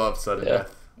 but I love sudden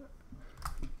death.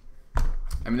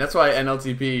 I mean, that's why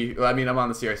NLTP. Well, I mean, I'm on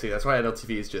the CRC. That's why NLTP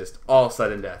is just all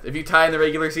sudden death. If you tie in the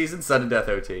regular season, sudden death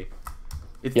OT.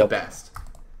 It's the best.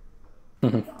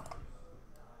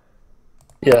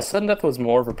 Yeah, sudden death was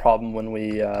more of a problem when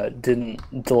we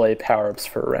didn't delay power-ups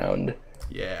for a round.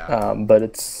 Yeah. But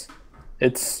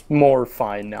it's more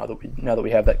fine now that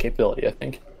we have that capability, I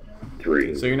think.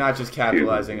 3. So you're not just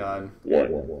capitalizing 2, on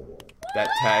 1. that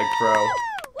tag pro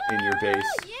in your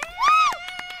base.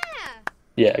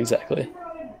 Yeah, exactly.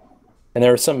 And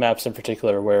there are some maps in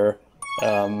particular where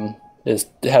having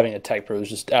a tag pro is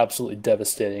just absolutely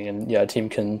devastating, and yeah, a team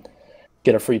can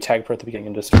get a free tag pro at the beginning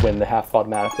and just win the half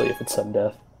automatically if it's sudden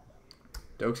death.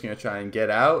 Doke's gonna try and get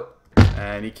out,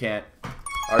 and he can't.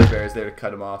 Artbear is there to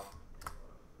cut him off.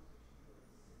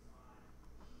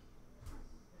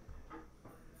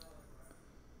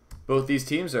 Both these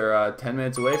teams are 10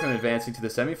 minutes away from advancing to the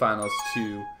semifinals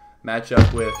to match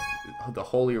up with the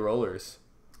Holy Rollers.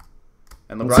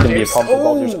 And LeBron James.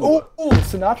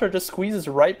 Sinatra just squeezes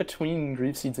right between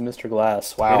Grief Seeds and Mr.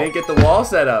 Glass. Wow. They didn't get the wall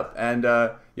set up, and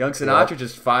young Sinatra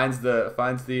just finds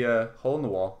the hole in the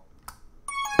wall.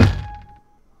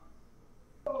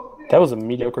 That was a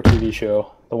mediocre TV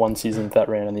show, the one season that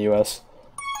ran in the U.S.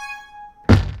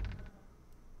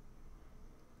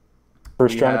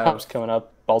 First round of pumps coming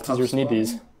up. Baltesers need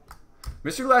these.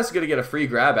 Mr. Glass is going to get a free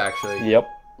grab, actually. Yep.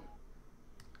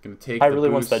 Going to take I really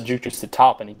wants that juke juice to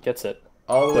top, and he gets it.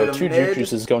 All the way to two mid. juke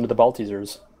juices going to the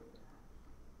Baltesers.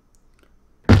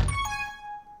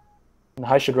 And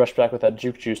High should rush back with that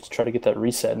juke juice to try to get that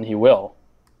reset, and he will.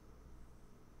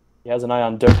 He has an eye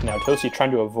on Doke now. Toasty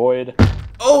trying to avoid.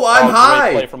 Oh, I'm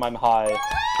high! Great play from I'm High.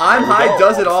 I'm High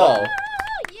does it all.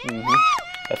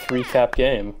 A 3-cap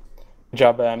game. Good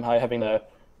job by I'm High having the,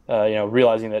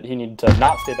 realizing that he needed to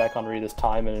not stay back on Re this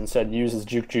time and instead use his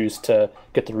juke juice to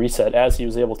get the reset, as he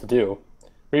was able to do.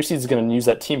 Reese's is going to use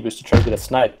that team boost to try to get a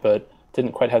snipe, but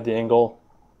didn't quite have the angle.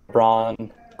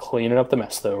 LeBron cleaning up the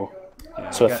mess, though. Yeah,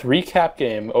 so a 3-cap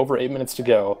game, over 8 minutes to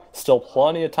go. Still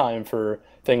plenty of time for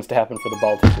things to happen for the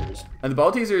Baltesers. And the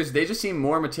Baltesers, they just seem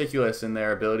more meticulous in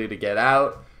their ability to get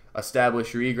out,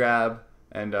 establish regrab,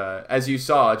 and as you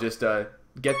saw, just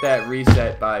get that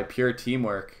reset by pure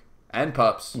teamwork and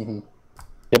pups.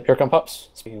 Yep, here come pups,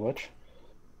 speaking of which.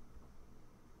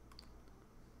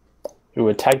 Ooh,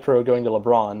 a tag pro going to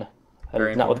LeBron.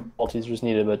 Not what the Baltesers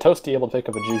needed, but Toasty able to pick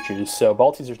up a juke juice. So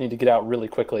Baltesers need to get out really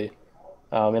quickly.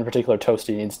 In particular,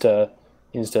 Toasty needs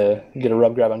to get a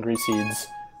rub grab on Grease Seeds.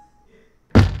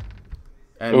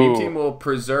 And Meme Team will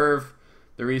preserve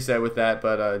the reset with that,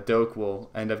 but Doke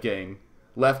will end up getting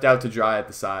left out to dry at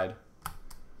the side.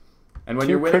 And when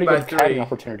you're winning by 3,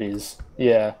 opportunities,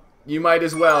 yeah, you might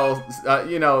as well,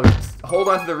 hold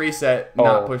on to the reset,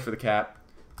 not push for the cap.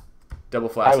 Double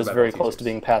flash. I was very close to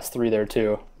being past 3 there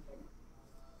too,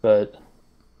 but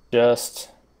just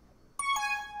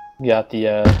got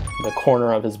the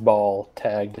corner of his ball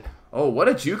tagged. Oh, what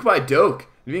a juke by Doke!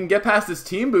 If he can get past this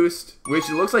team boost, which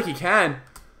it looks like he can.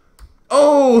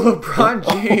 Oh, LeBron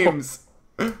James!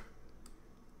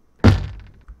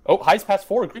 Oh, High's past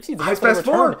 4. Greek Seeds High's past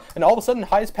 4, and all of a sudden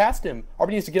High's past him. RB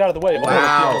needs to get out of the way.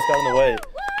 Wow! Almost got in the way.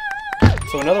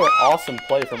 So another awesome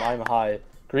play from I'm High.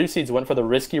 Greek Seeds went for the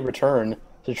risky return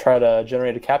to try to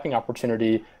generate a capping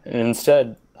opportunity, and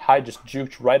instead High just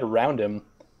juked right around him.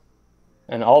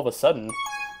 And all of a sudden,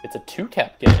 it's a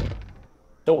 2-cap game.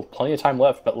 Still with plenty of time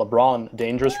left, but LeBron,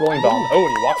 dangerous rolling bomb. Oh,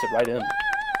 and he walks it right in.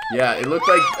 Yeah, it looked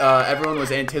like everyone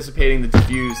was anticipating the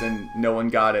defuse and no one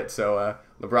got it. So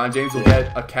LeBron James will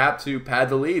get a cap to pad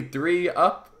the lead. 3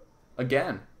 up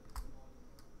again.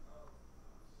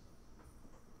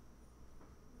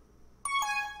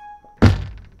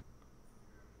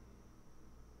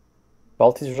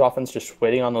 Baltesers offense just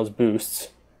waiting on those boosts.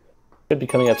 Should be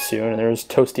coming up soon, and there's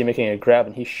Toasty making a grab,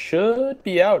 and he should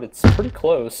be out. It's pretty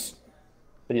close,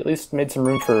 but he at least made some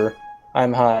room for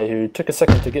I'm High, who took a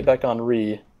second to get back on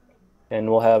Re, and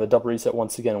we'll have a double reset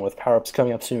once again with power-ups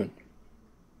coming up soon.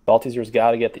 Baltesers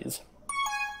got to get these.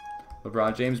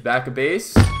 LeBron James back a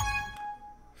base.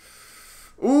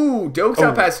 Ooh, Doke's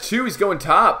out past 2. He's going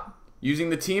top,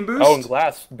 using the team boost. Oh, and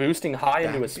Glass boosting high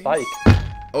into a spike.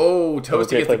 Oh,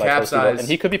 Toasty gets the capsize. And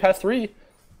he could be past 3.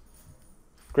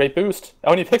 Great boost.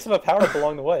 Oh, and he picks up a power-up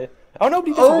along the way. Oh, no, but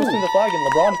he doesn't boosting the flag,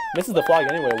 and LeBron misses the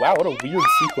flag anyway. Wow, what a weird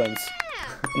sequence.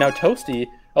 Now Toasty,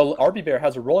 RB Bear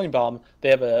has a rolling bomb. They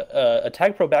have a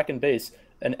tag pro back in base.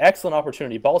 An excellent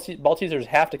opportunity. Baltesers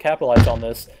have to capitalize on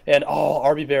this. And,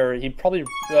 RB Bear, he probably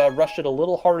rushed it a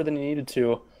little harder than he needed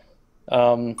to.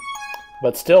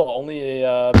 But still, only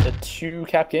a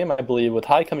 2-cap game, I believe, with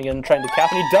High coming in trying to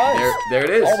cap, and he does! There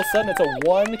it is. All of a sudden, it's a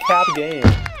 1-cap game.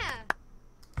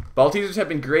 Baltesers have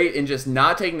been great in just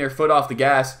not taking their foot off the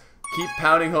gas, keep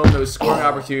pounding home those scoring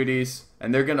opportunities,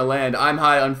 and they're going to land. I'm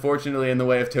High, unfortunately, in the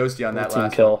way of Toasty on that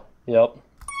last kill. Yep.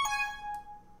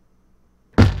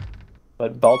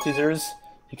 But Baltesers,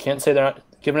 you can't say they're not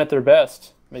giving it their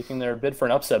best, making their bid for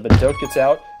an upset. But Doke gets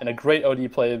out, and a great OD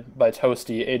play by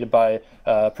Toasty, aided by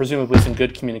presumably some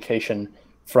good communication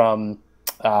from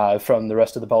the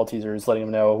rest of the Baltesers, letting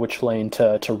them know which lane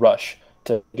to rush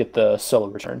to get the solo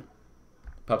return.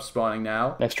 Pups spawning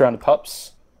now. Next round of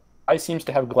Pups. I seems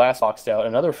to have Glass boxed out.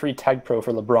 Another free tag pro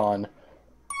for LeBron.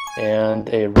 And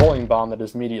a rolling bomb that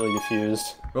is immediately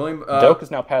defused. Doke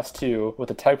is now past 2 with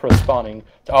the tag pro spawning.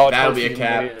 Oh, that'll be a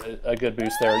cap. A good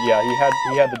boost there. Yeah,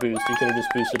 he had the boost. He could have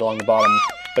just boosted along the bottom,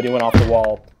 but he went off the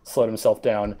wall, slowed himself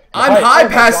down. I'm High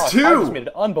past 2. I just made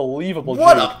an unbelievable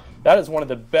juke. That is one of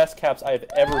the best caps I have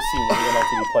ever seen in the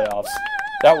MLTP playoffs.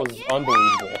 That was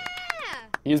unbelievable.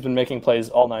 He's been making plays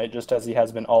all night, just as he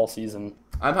has been all season.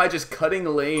 I'm High just cutting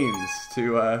lanes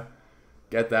to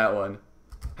get that one.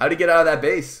 How'd he get out of that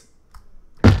base?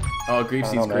 Oh,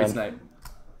 Griefseed's great snipe.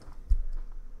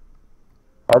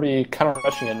 RB kind of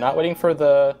rushing it, not waiting for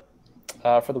the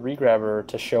regrabber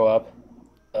to show up.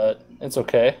 But it's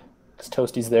okay, because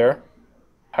Toasty's there.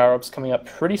 Power-up's coming up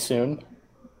pretty soon.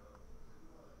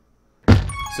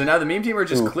 So now the meme team are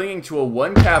just clinging to a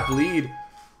 1-cap lead.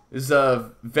 This is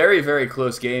a very, very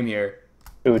close game here.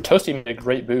 Ooh, Toasty made a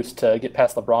great boost to get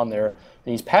past LeBron there.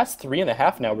 And he's past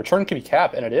 3.5 now. Return could be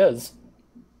cap, and it is.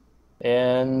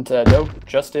 And Doke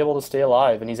just able to stay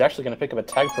alive, and he's actually going to pick up a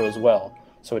tag pro as well.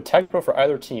 So a tag pro for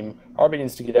either team. RB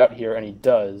needs to get out here, and he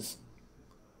does.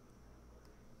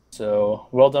 So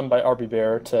well done by RB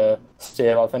Bear to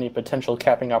stay out of any potential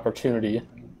capping opportunity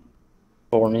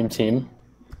for meme team.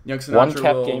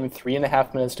 1-cap game,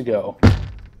 3.5 minutes to go.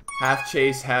 Half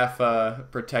chase, half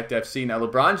protect FC. Now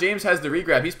LeBron James has the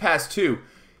regrab. He's past 2.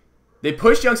 They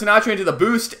push Young Sinatra into the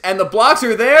boost, and the blocks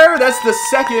are there. That's the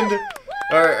second.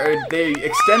 Or they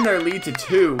extend their lead to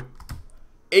 2.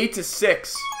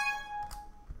 8-6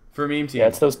 for meme team. Yeah,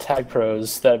 it's those tag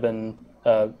pros that have been,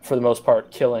 for the most part,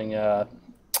 killing the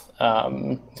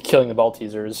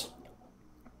Baltesers.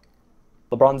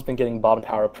 LeBron's been getting bottom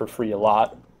power up for free a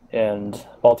lot, and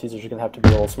Baltesers are going to have to be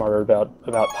a little smarter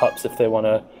about Pups if they want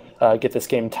to get this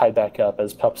game tied back up,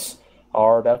 as Pups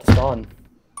are about to spawn.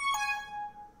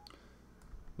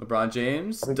 LeBron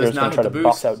James does not hit the boost.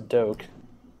 Box out Doke.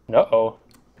 Uh-oh.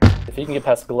 If he can get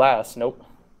past Glass, nope.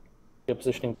 Good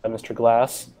positioning by Mr.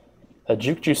 Glass. A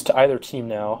juke juice to either team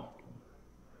now.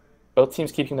 Both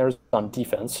teams keeping theirs on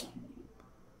defense.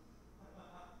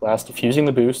 Glass defusing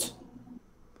the boost.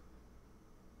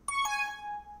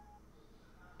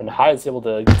 And High is able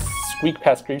to squeak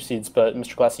past Griefseeds, but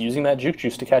Mr. Glass using that juke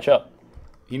juice to catch up.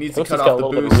 He needs to cut off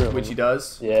the boost, which he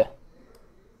does. Yeah.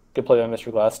 Good play by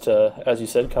Mr. Glass to, as you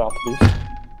said, cut off the boost.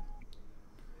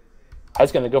 I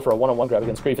was going to go for a 1-on-1 grab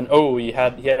against Grief, and he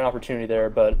had an opportunity there,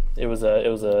 but it was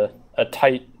a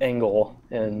tight angle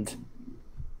and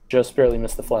just barely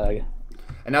missed the flag.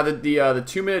 And now the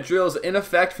 2-minute drill is in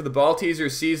effect for the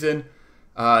Baltesers season.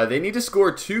 They need to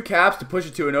score 2 caps to push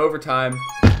it to an overtime.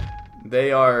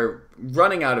 They are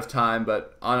running out of time,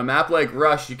 but on a map like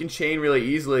Rush, you can chain really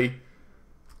easily.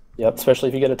 Yep, especially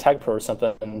if you get a tag pro or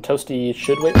something. And Toasty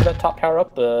should wait for that top power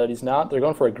up, but he's not. They're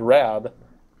going for a grab.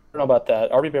 I don't know about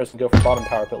that. RB Bears can go for bottom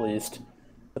power up at least.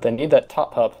 But they need that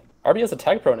top up. RB has a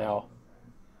tag pro now.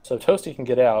 So if Toasty can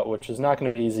get out, which is not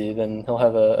going to be easy, then he'll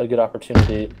have a good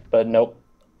opportunity. But nope,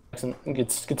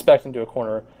 gets back into a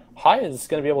corner. High is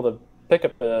going to be able to pick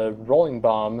up a rolling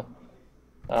bomb.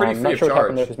 Pretty free not of sure what happened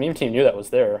charge. there because Meme Team knew that was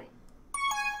there.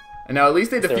 And now at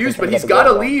least they They were defused, but concerned he's about got the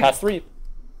a rolling bomb. lead. Pass 3.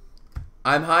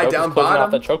 I'm High Doak down is closing off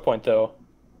bottom. that choke point though.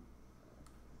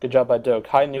 Good job by Doak.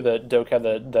 High knew that Doak had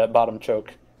that bottom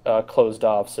choke closed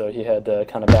off, so he had to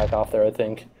kind of back off there, I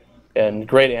think. And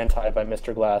great anti by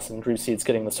Mr. Glass, and Groove Seeds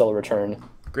getting the solo return.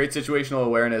 Great situational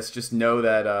awareness. Just know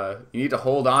that you need to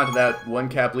hold on to that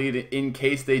 1-cap lead in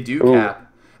case they do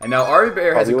cap. And now Arby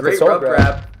Bear has a Arby with great the solo rub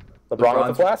grab. LeBron with LeBron's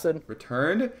the flaccid.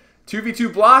 returned.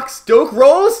 2v2 blocks. Doak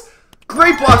rolls.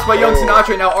 Great blocks by Young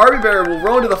Sinatra. Now Arby Bear will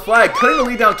roll into the flag, cutting the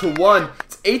lead down to 1.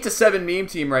 It's 8-7 Meme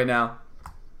Team right now.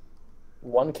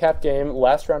 1-cap game,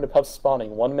 last round of pups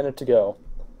spawning, 1 minute to go.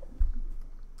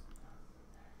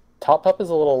 Top pup is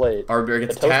a little late. Arby Bear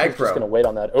gets The Toast tag is pro. just going to wait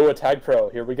on that. Oh, a tag pro.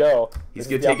 Here we go. He's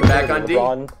This going is to the take it back on opportunity. D.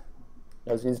 LeBron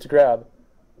knows he needs to grab.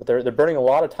 But they're burning a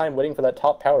lot of time waiting for that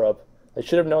top power up. They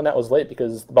should have known that was late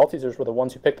because the Baltesers were the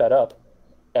ones who picked that up.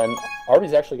 And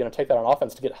Arby's actually going to take that on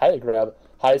offense to get High to grab.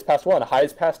 High is past 1. High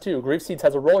is past 2. Grief Seeds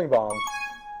has a rolling bomb.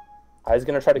 High is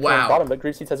going to try to come Wow. on bottom, but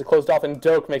Grief Seeds has it closed off, and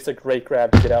Doak makes a great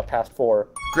grab to get out past 4.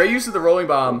 Great use of the rolling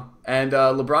bomb. And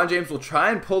LeBron James will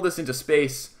try and pull this into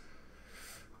space.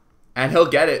 And he'll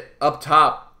get it up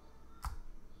top.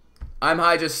 I'm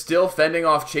High just still fending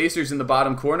off chasers in the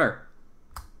bottom corner.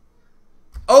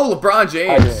 Oh, LeBron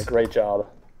High doing a James. great job.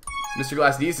 Mr.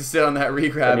 Glass needs to sit on that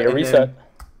regrab Need a and reset. then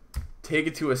take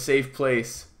it to a safe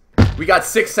place. We got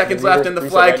 6 seconds left and the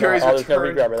Reset flag right now. carries Oh, there's no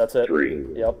return. regrabber, that's it. 3,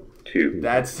 Yep. 2,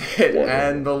 That's it.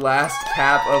 And the last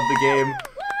cap of the game.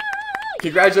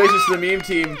 Congratulations to the Meme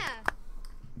Team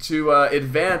to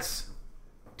advance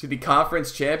to the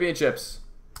conference championships.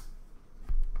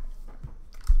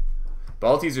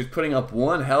 Baltesers putting up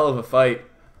one hell of a fight.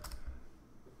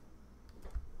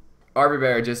 Arby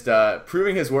Bear just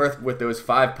proving his worth with those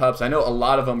 5 pups. I know a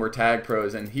lot of them were tag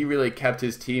pros, and he really kept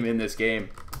his team in this game.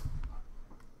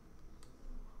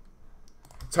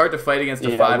 It's hard to fight against a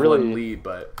 5-1 really- lead,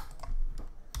 but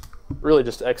Really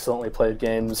just excellently played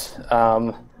games.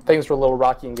 Things were a little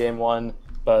rocky in game 1,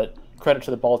 but credit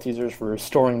to the Baltesers for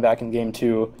storming back in game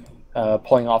 2,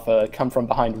 pulling off a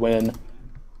come-from-behind win,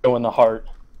 going the heart,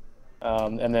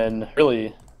 and then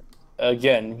really,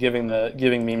 again, giving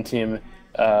Meme Team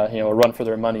a run for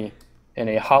their money in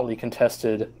a hotly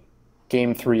contested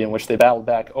game 3 in which they battled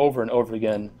back over and over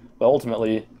again. But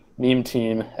ultimately, Meme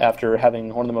Team, after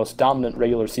having one of the most dominant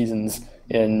regular seasons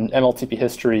in MLTP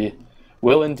history,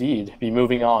 will indeed be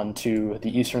moving on to the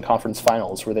Eastern Conference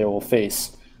Finals, where they will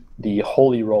face the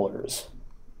Holy Rollers,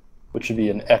 which would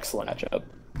be an excellent matchup.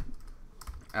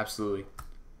 absolutely.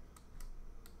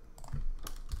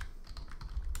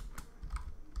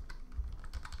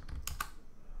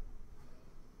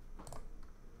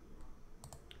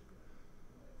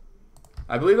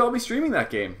 I believe I'll be streaming that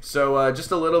game. So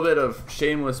just a little bit of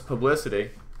shameless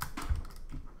publicity.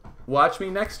 Watch me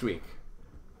next week.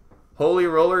 Holy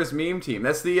Rollers Meme Team.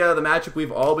 That's the matchup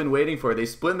we've all been waiting for. They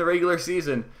split in the regular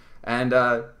season. And,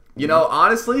 you know,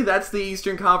 honestly, that's the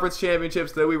Eastern Conference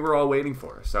Championships that we were all waiting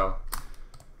for. So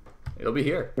it'll be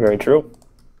here. Very true.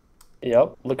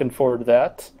 Yep, looking forward to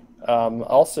that.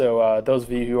 Also, those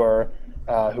of you who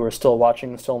are still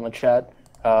watching, still in the chat,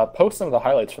 post some of the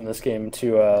highlights from this game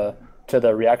to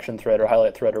the reaction thread or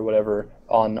highlight thread or whatever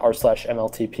on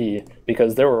r/MLTP,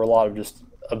 because there were a lot of just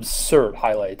absurd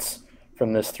highlights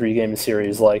from this 3-game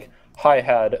series. Like High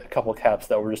had a couple caps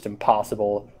that were just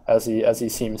impossible, as he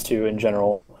seems to in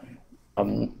general,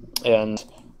 and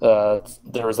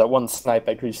there was that one snipe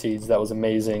by Grease Seeds that was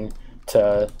amazing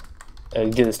to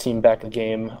get his team back in the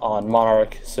game on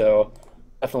Monarch. So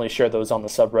definitely share those on the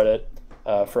subreddit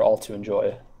for all to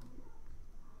enjoy.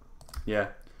 Yeah.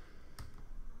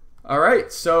 All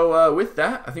right. So with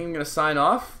that, I think I'm going to sign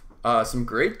off. Some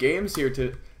great games here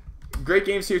today.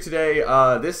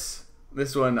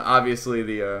 This one, obviously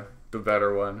the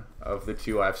better one of the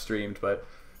 2 I've streamed, but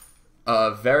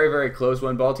a very, very close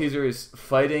one. Balteser is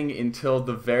fighting until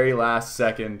the very last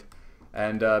second,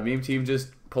 and Meme Team just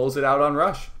pulls it out on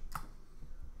Rush.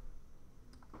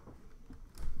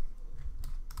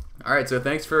 All right, so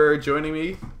thanks for joining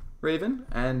me, Raven,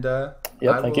 and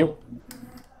Yep, thank you.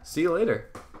 see you later.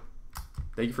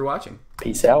 Thank you for watching.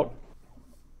 Peace out.